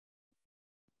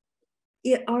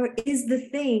is the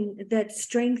thing that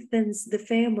strengthens the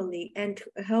family and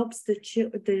helps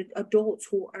the adults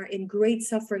who are in great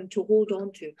suffering to hold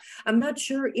on to. I'm not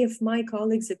sure if my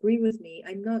colleagues agree with me.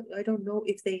 I don't know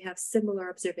if they have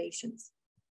similar observations.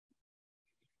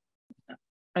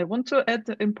 I want to add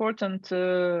an important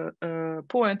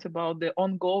point about the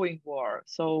ongoing war.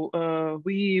 So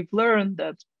we've learned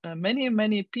that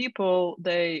many people,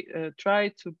 they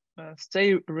try to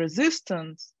stay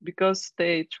resistant because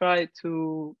they try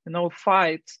to,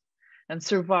 fight and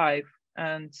survive.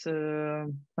 And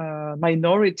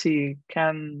minority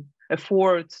can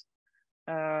afford,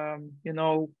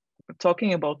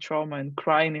 talking about trauma and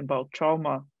crying about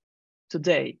trauma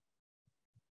today.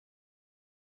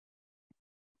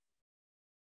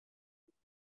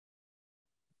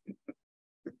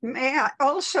 May I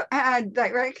also add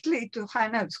directly to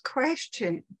Hannah's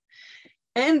question,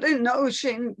 and the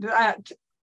notion that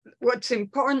what's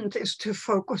important is to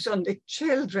focus on the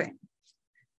children.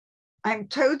 I'm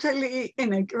totally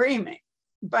in agreement,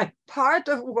 but part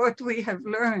of what we have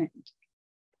learned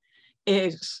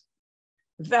is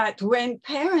that when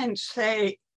parents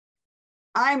say,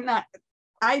 I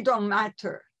don't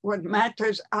matter, what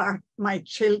matters are my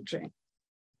children.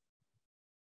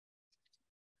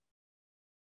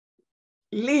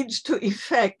 leads to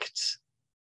effects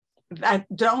that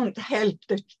don't help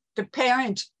the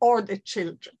parents or the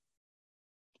children.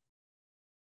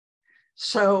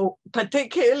 So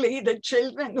particularly the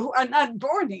children who are not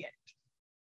born yet.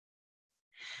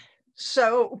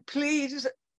 So please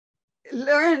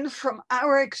learn from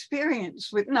our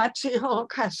experience with Nazi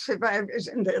Holocaust survivors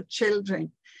and their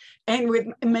children, and with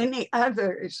many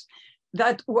others,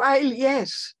 that while,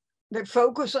 yes, the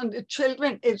focus on the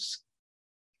children is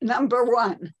number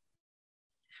one,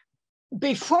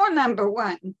 before number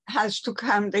one has to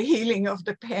come the healing of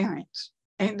the parents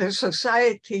and the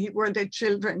society where the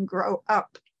children grow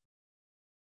up.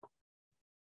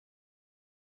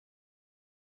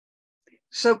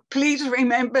 So please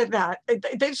remember that.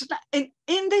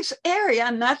 In this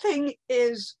area, nothing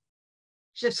is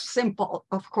just simple,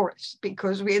 of course,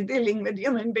 because we are dealing with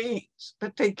human beings,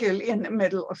 particularly in the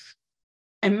middle of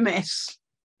a mess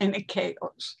and a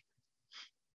chaos.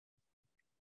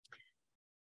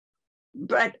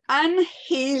 But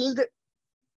unhealed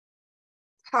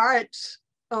parts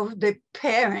of the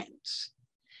parents,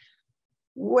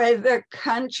 whether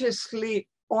consciously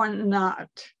or not,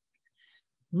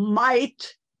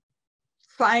 might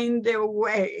find their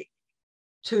way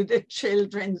to the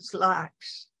children's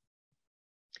lives.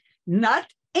 Not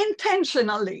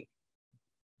intentionally.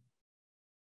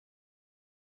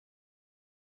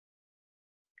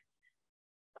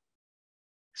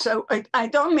 So I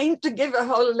don't mean to give a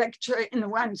whole lecture in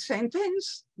one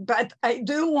sentence, but I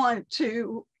do want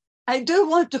to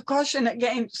caution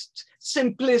against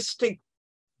simplistic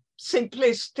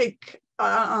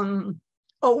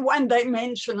or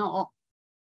one-dimensional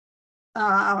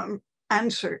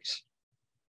answers.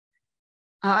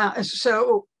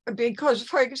 So, because,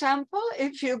 for example,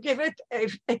 if you give it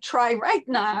a try right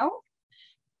now,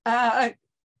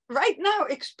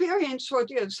 experience what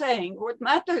you're saying. What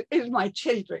matters is my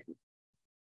children.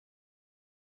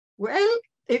 Well,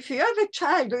 if you're the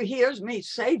child who hears me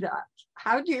say that,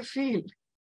 how do you feel?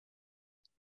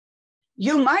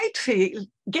 You might feel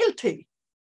guilty.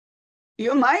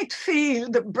 You might feel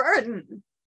the burden.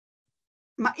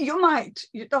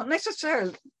 You don't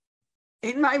necessarily.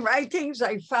 In my writings,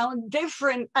 I found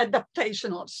different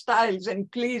adaptational styles,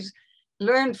 and please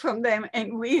learn from them.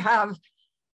 And we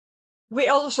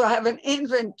also have an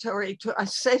inventory to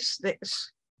assess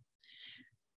this.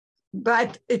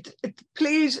 But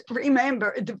please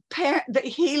remember, the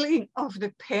healing of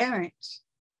the parents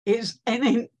is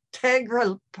an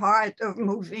integral part of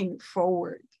moving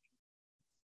forward.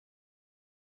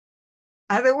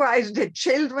 Otherwise, the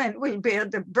children will bear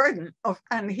the burden of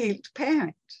unhealed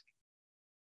parents.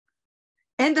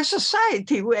 And the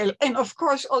society will, and of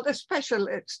course, all the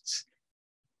specialists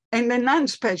and the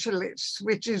non-specialists,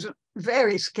 which is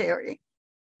very scary.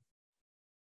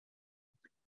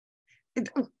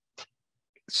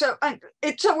 So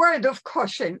it's a word of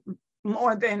caution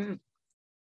more than,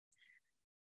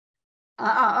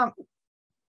 yeah,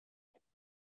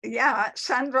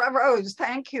 Sandra Rose,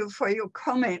 thank you for your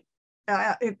comment,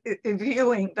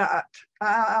 viewing that.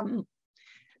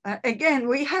 Again,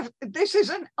 this is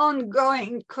an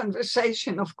ongoing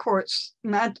conversation, of course,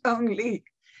 not only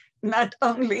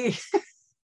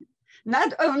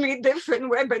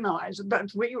different webinars,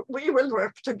 but we will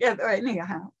work together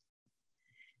anyhow.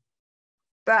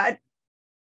 But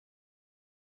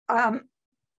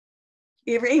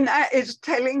Irina is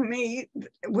telling me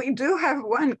we do have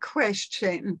one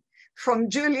question from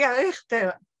Julia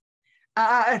Richter.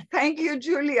 Thank you,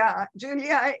 Julia.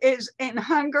 Julia is in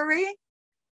Hungary,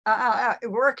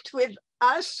 worked with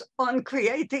us on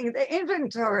creating the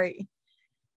inventory.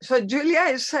 So Julia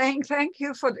is saying, thank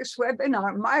you for this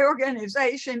webinar. My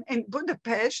organization in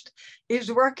Budapest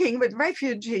is working with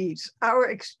refugees. Our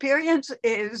experience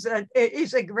is that there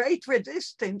is a great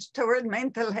resistance toward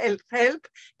mental health help,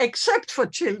 except for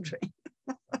children.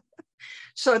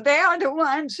 So they are the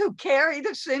ones who carry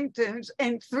the symptoms,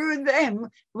 and through them,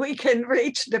 we can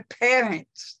reach the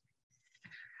parents.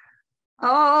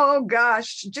 Oh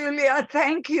gosh, Julia,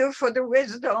 thank you for the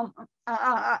wisdom.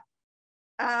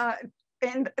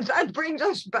 And that brings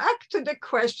us back to the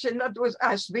question that was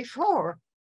asked before.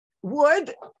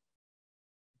 Would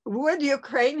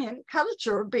Ukrainian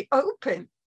culture be open,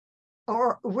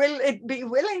 or will it be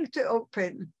willing to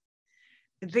open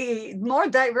the more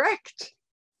direct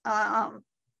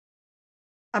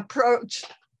approach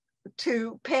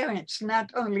to parents, not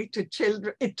only to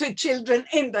children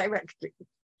indirectly?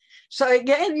 So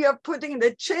again, you're putting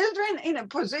the children in a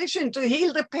position to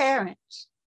heal the parents.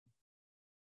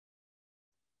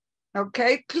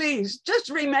 Okay, please just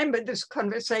remember this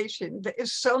conversation. There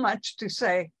is so much to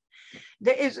say.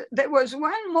 There was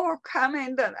one more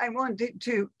comment that I wanted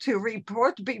to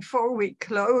report before we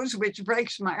close, which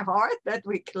breaks my heart that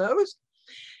we close.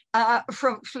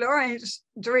 From Florence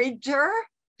Dridger.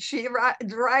 She writes,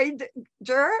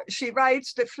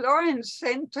 the Florence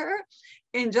Center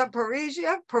in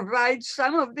Zaporizhia provides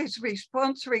some of this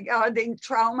response regarding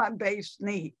trauma-based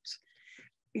needs.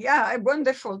 Yeah,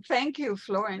 wonderful. Thank you,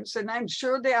 Florence. And I'm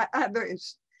sure there are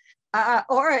others.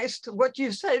 Orest, what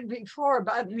you said before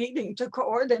about needing to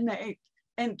coordinate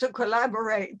and to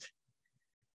collaborate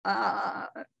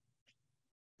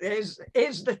is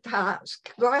the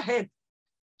task. Go ahead.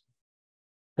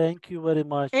 Thank you very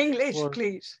much. English,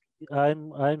 please.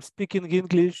 I'm speaking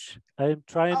English. I'm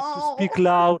trying to speak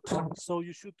loud, so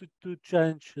you should to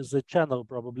change the channel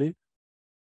probably.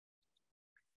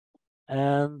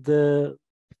 And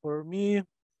for me,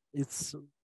 it's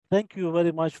thank you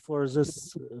very much for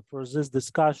this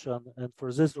discussion and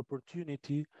for this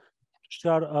opportunity to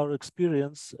share our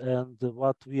experience and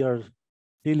what we are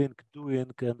feeling,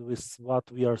 doing, and with what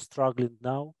we are struggling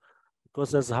now.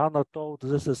 Because as Hannah told,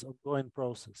 this is an ongoing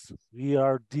process. We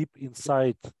are deep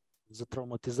inside the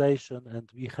traumatization, and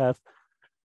we have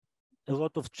a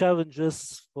lot of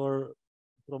challenges from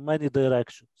many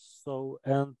directions. So,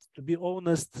 and to be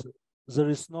honest, there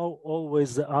is no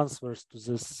always the answers to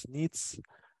these needs,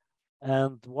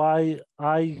 and why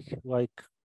I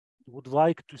would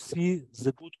like to see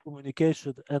the good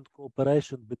communication and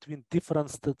cooperation between different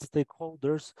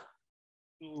stakeholders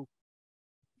to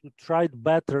try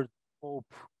better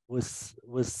cope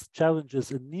with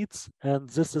challenges and needs, and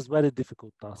this is very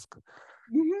difficult task.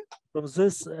 Mm-hmm. From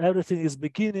this, everything is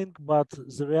beginning, but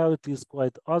the reality is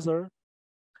quite other.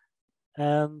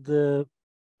 And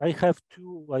I have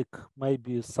to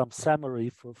maybe some summary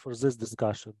for this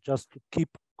discussion, just to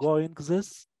keep going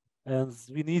this, and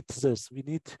we need this. We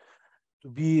need to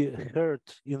be heard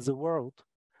in the world.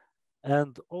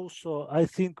 And also, I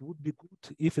think would be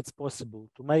good if it's possible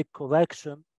to make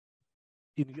collection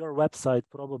in your website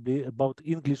probably about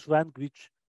English language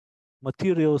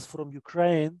materials from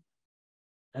Ukraine,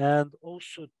 and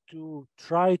also to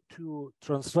try to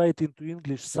translate into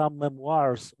English some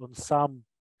memoirs on some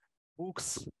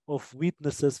books of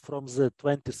witnesses from the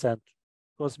 20th century,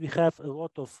 because we have a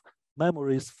lot of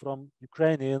memories from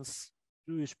Ukrainians,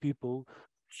 Jewish people who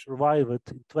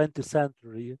survived in 20th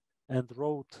century and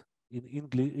wrote in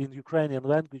English, in Ukrainian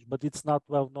language, but it's not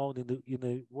well known in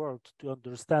the world to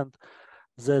understand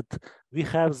that we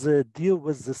have the deal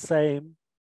with the same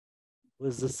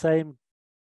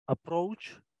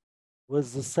approach,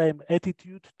 with the same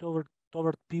attitude toward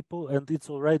people, and it's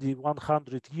already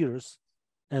 100 years,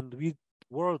 and we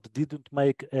world didn't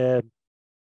make a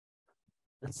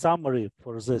summary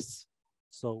for this,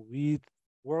 so we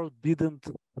world didn't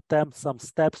attempt some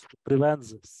steps to prevent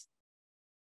this.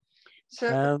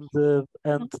 So,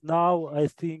 and now I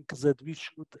think that we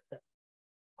should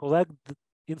collect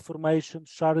information,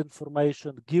 share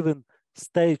information, given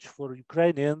stage for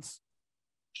Ukrainians,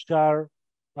 share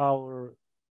our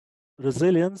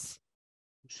resilience,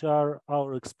 share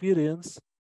our experience,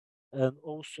 and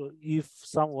also if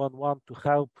someone wants to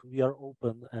help, we are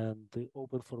open and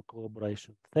open for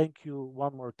collaboration. Thank you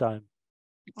one more time.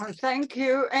 Well, thank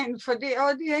you. And for the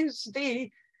audience,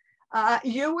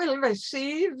 you will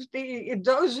receive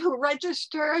those who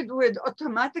registered would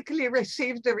automatically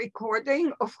receive the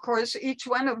recording. Of course, each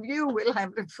one of you will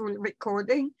have the full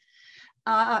recording.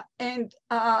 As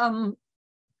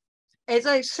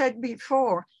I said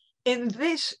before, in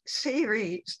this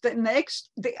series,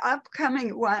 the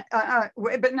upcoming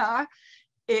webinar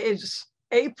is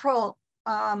April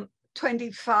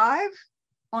 25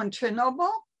 on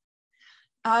Chernobyl.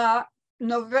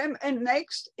 And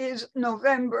next is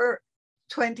November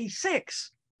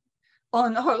 26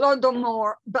 on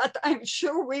Holodomor, but I'm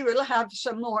sure we will have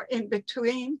some more in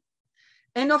between.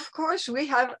 And of course, we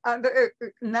have other,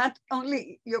 not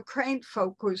only Ukraine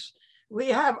focus. We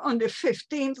have on the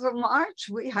 15th of March,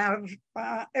 we have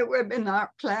a webinar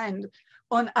planned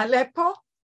on Aleppo.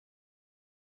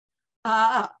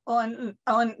 On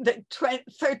the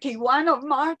 31 of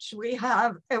March, we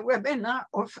have a webinar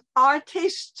of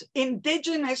artists,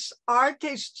 indigenous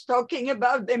artists, talking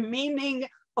about the meaning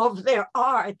of their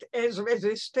art as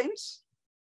resistance.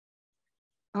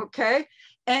 Okay,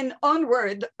 and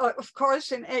onward, of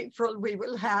course, in April, we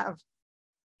will have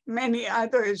many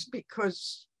others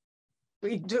because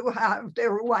we do have the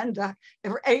Rwanda.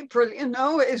 April, you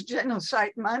know, is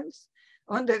Genocide Month.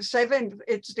 On the 7th,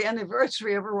 it's the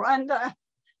anniversary of Rwanda.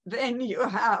 Then you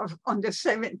have on the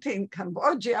 17th,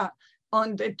 Cambodia.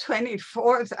 On the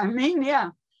 24th,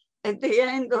 Armenia. At the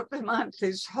end of the month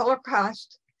is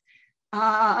Holocaust.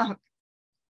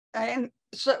 And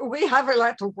so we have a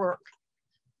lot of work.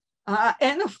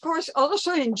 And of course,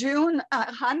 also in June,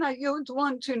 Hannah, you'd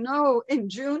want to know, in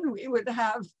June, we would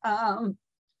have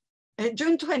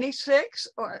June 26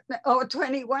 or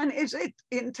 21, is it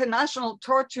International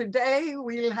Torture Day?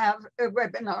 We'll have a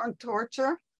webinar on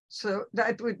torture. So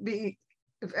that would be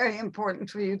very important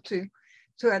for you to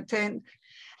attend.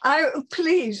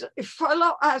 Please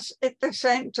follow us at the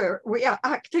center. We are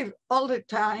active all the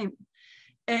time.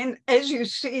 And as you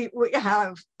see, we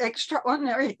have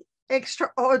extraordinary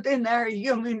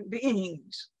human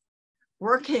beings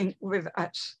working with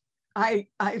us. I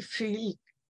feel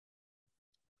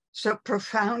so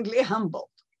profoundly humbled.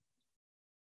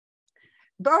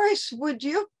 Boris, would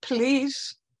you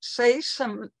please say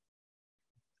some?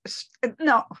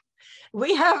 No,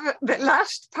 we have the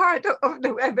last part of the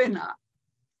webinar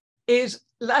is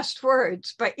last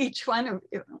words by each one of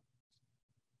you.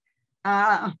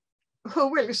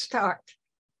 Who will start?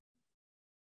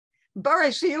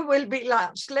 Boris, you will be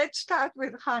last. Let's start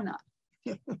with Hannah.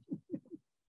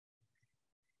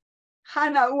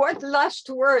 Hannah, what last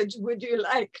words would you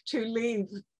like to leave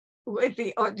with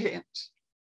the audience?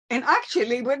 And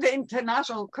actually with the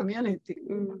international community?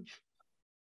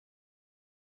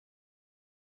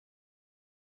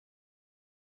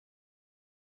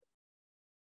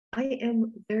 I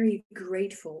am very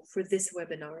grateful for this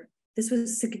webinar. This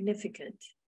was significant.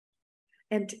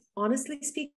 And honestly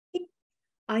speaking,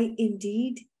 I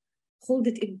indeed hold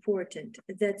it important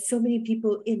that so many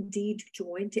people indeed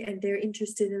joined and they're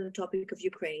interested in the topic of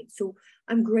Ukraine. So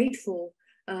I'm grateful,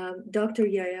 Dr.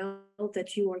 Yael,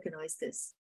 that you organized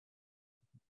this.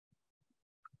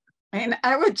 And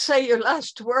I would say your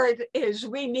last word is,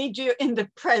 we need you in the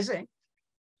present.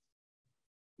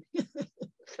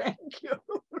 Thank you.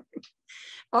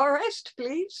 Orest,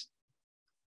 please.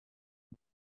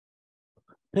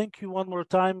 Thank you one more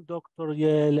time, Dr.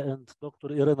 Yael and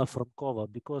Dr. Irina Frankova,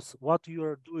 because what you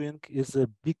are doing is a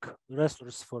big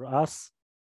resource for us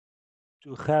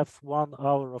to have 1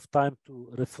 hour of time to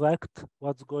reflect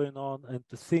what's going on and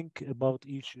to think about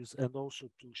issues, and also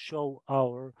to show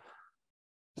our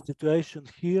situation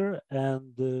here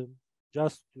and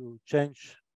just to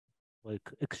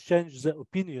exchange the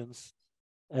opinions.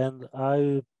 And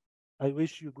I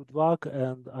wish you good luck,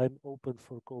 and I'm open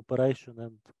for cooperation,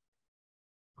 and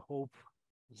hope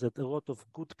that a lot of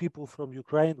good people from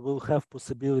Ukraine will have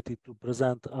possibility to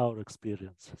present our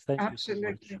experience. Thank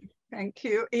Absolutely. you so much. Thank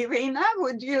you. Irina,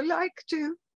 would you like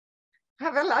to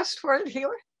have a last word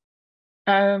here?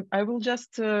 I will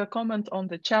just comment on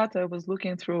the chat. I was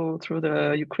looking through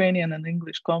the Ukrainian and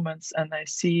English comments, and I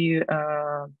see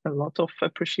a lot of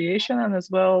appreciation, and as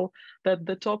well that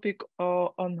the topic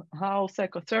on how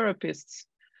psychotherapists,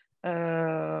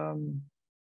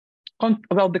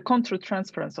 the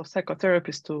counter-transference of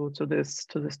psychotherapists to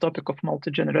this topic of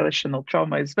multi-generational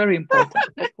trauma is very important.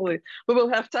 Hopefully, we will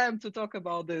have time to talk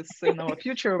about this in our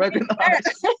future webinars.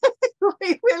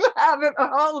 We will have a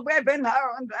whole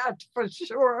webinar on that for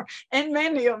sure, and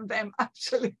many of them,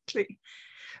 absolutely.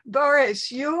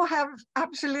 Boris, you have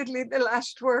absolutely the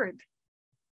last word.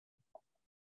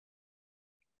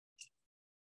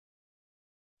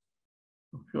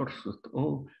 First of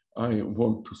all, I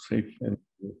want to say thank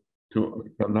you to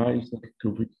organizer, to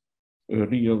be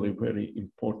really very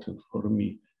important for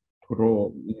me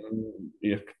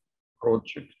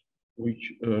project,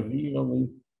 which really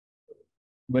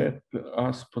let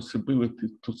us possibility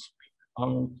to speak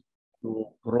out to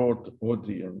a broad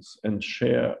audience and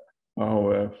share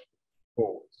our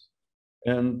thoughts.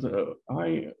 And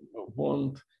I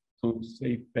want to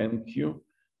say thank you,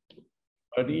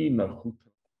 Marina, who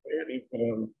very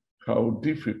well how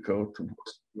difficult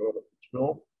was your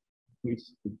job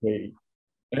this today.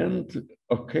 And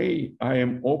okay, I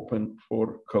am open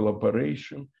for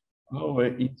collaboration. Our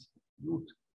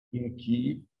institute in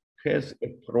Kyiv has a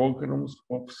programs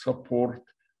of support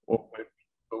of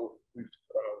people with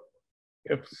trauma.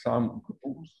 We have some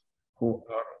groups who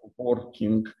are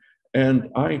working, and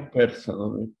I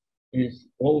personally is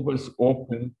always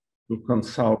open to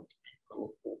consult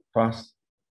people who pass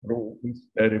through this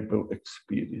terrible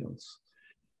experience.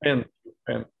 Thank you,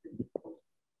 thank you.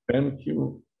 Thank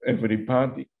you,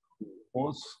 everybody who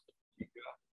was here,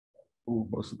 who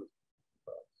was with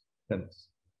us. Thanks.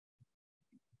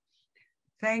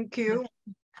 Thank you,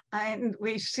 and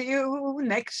we see you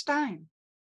next time.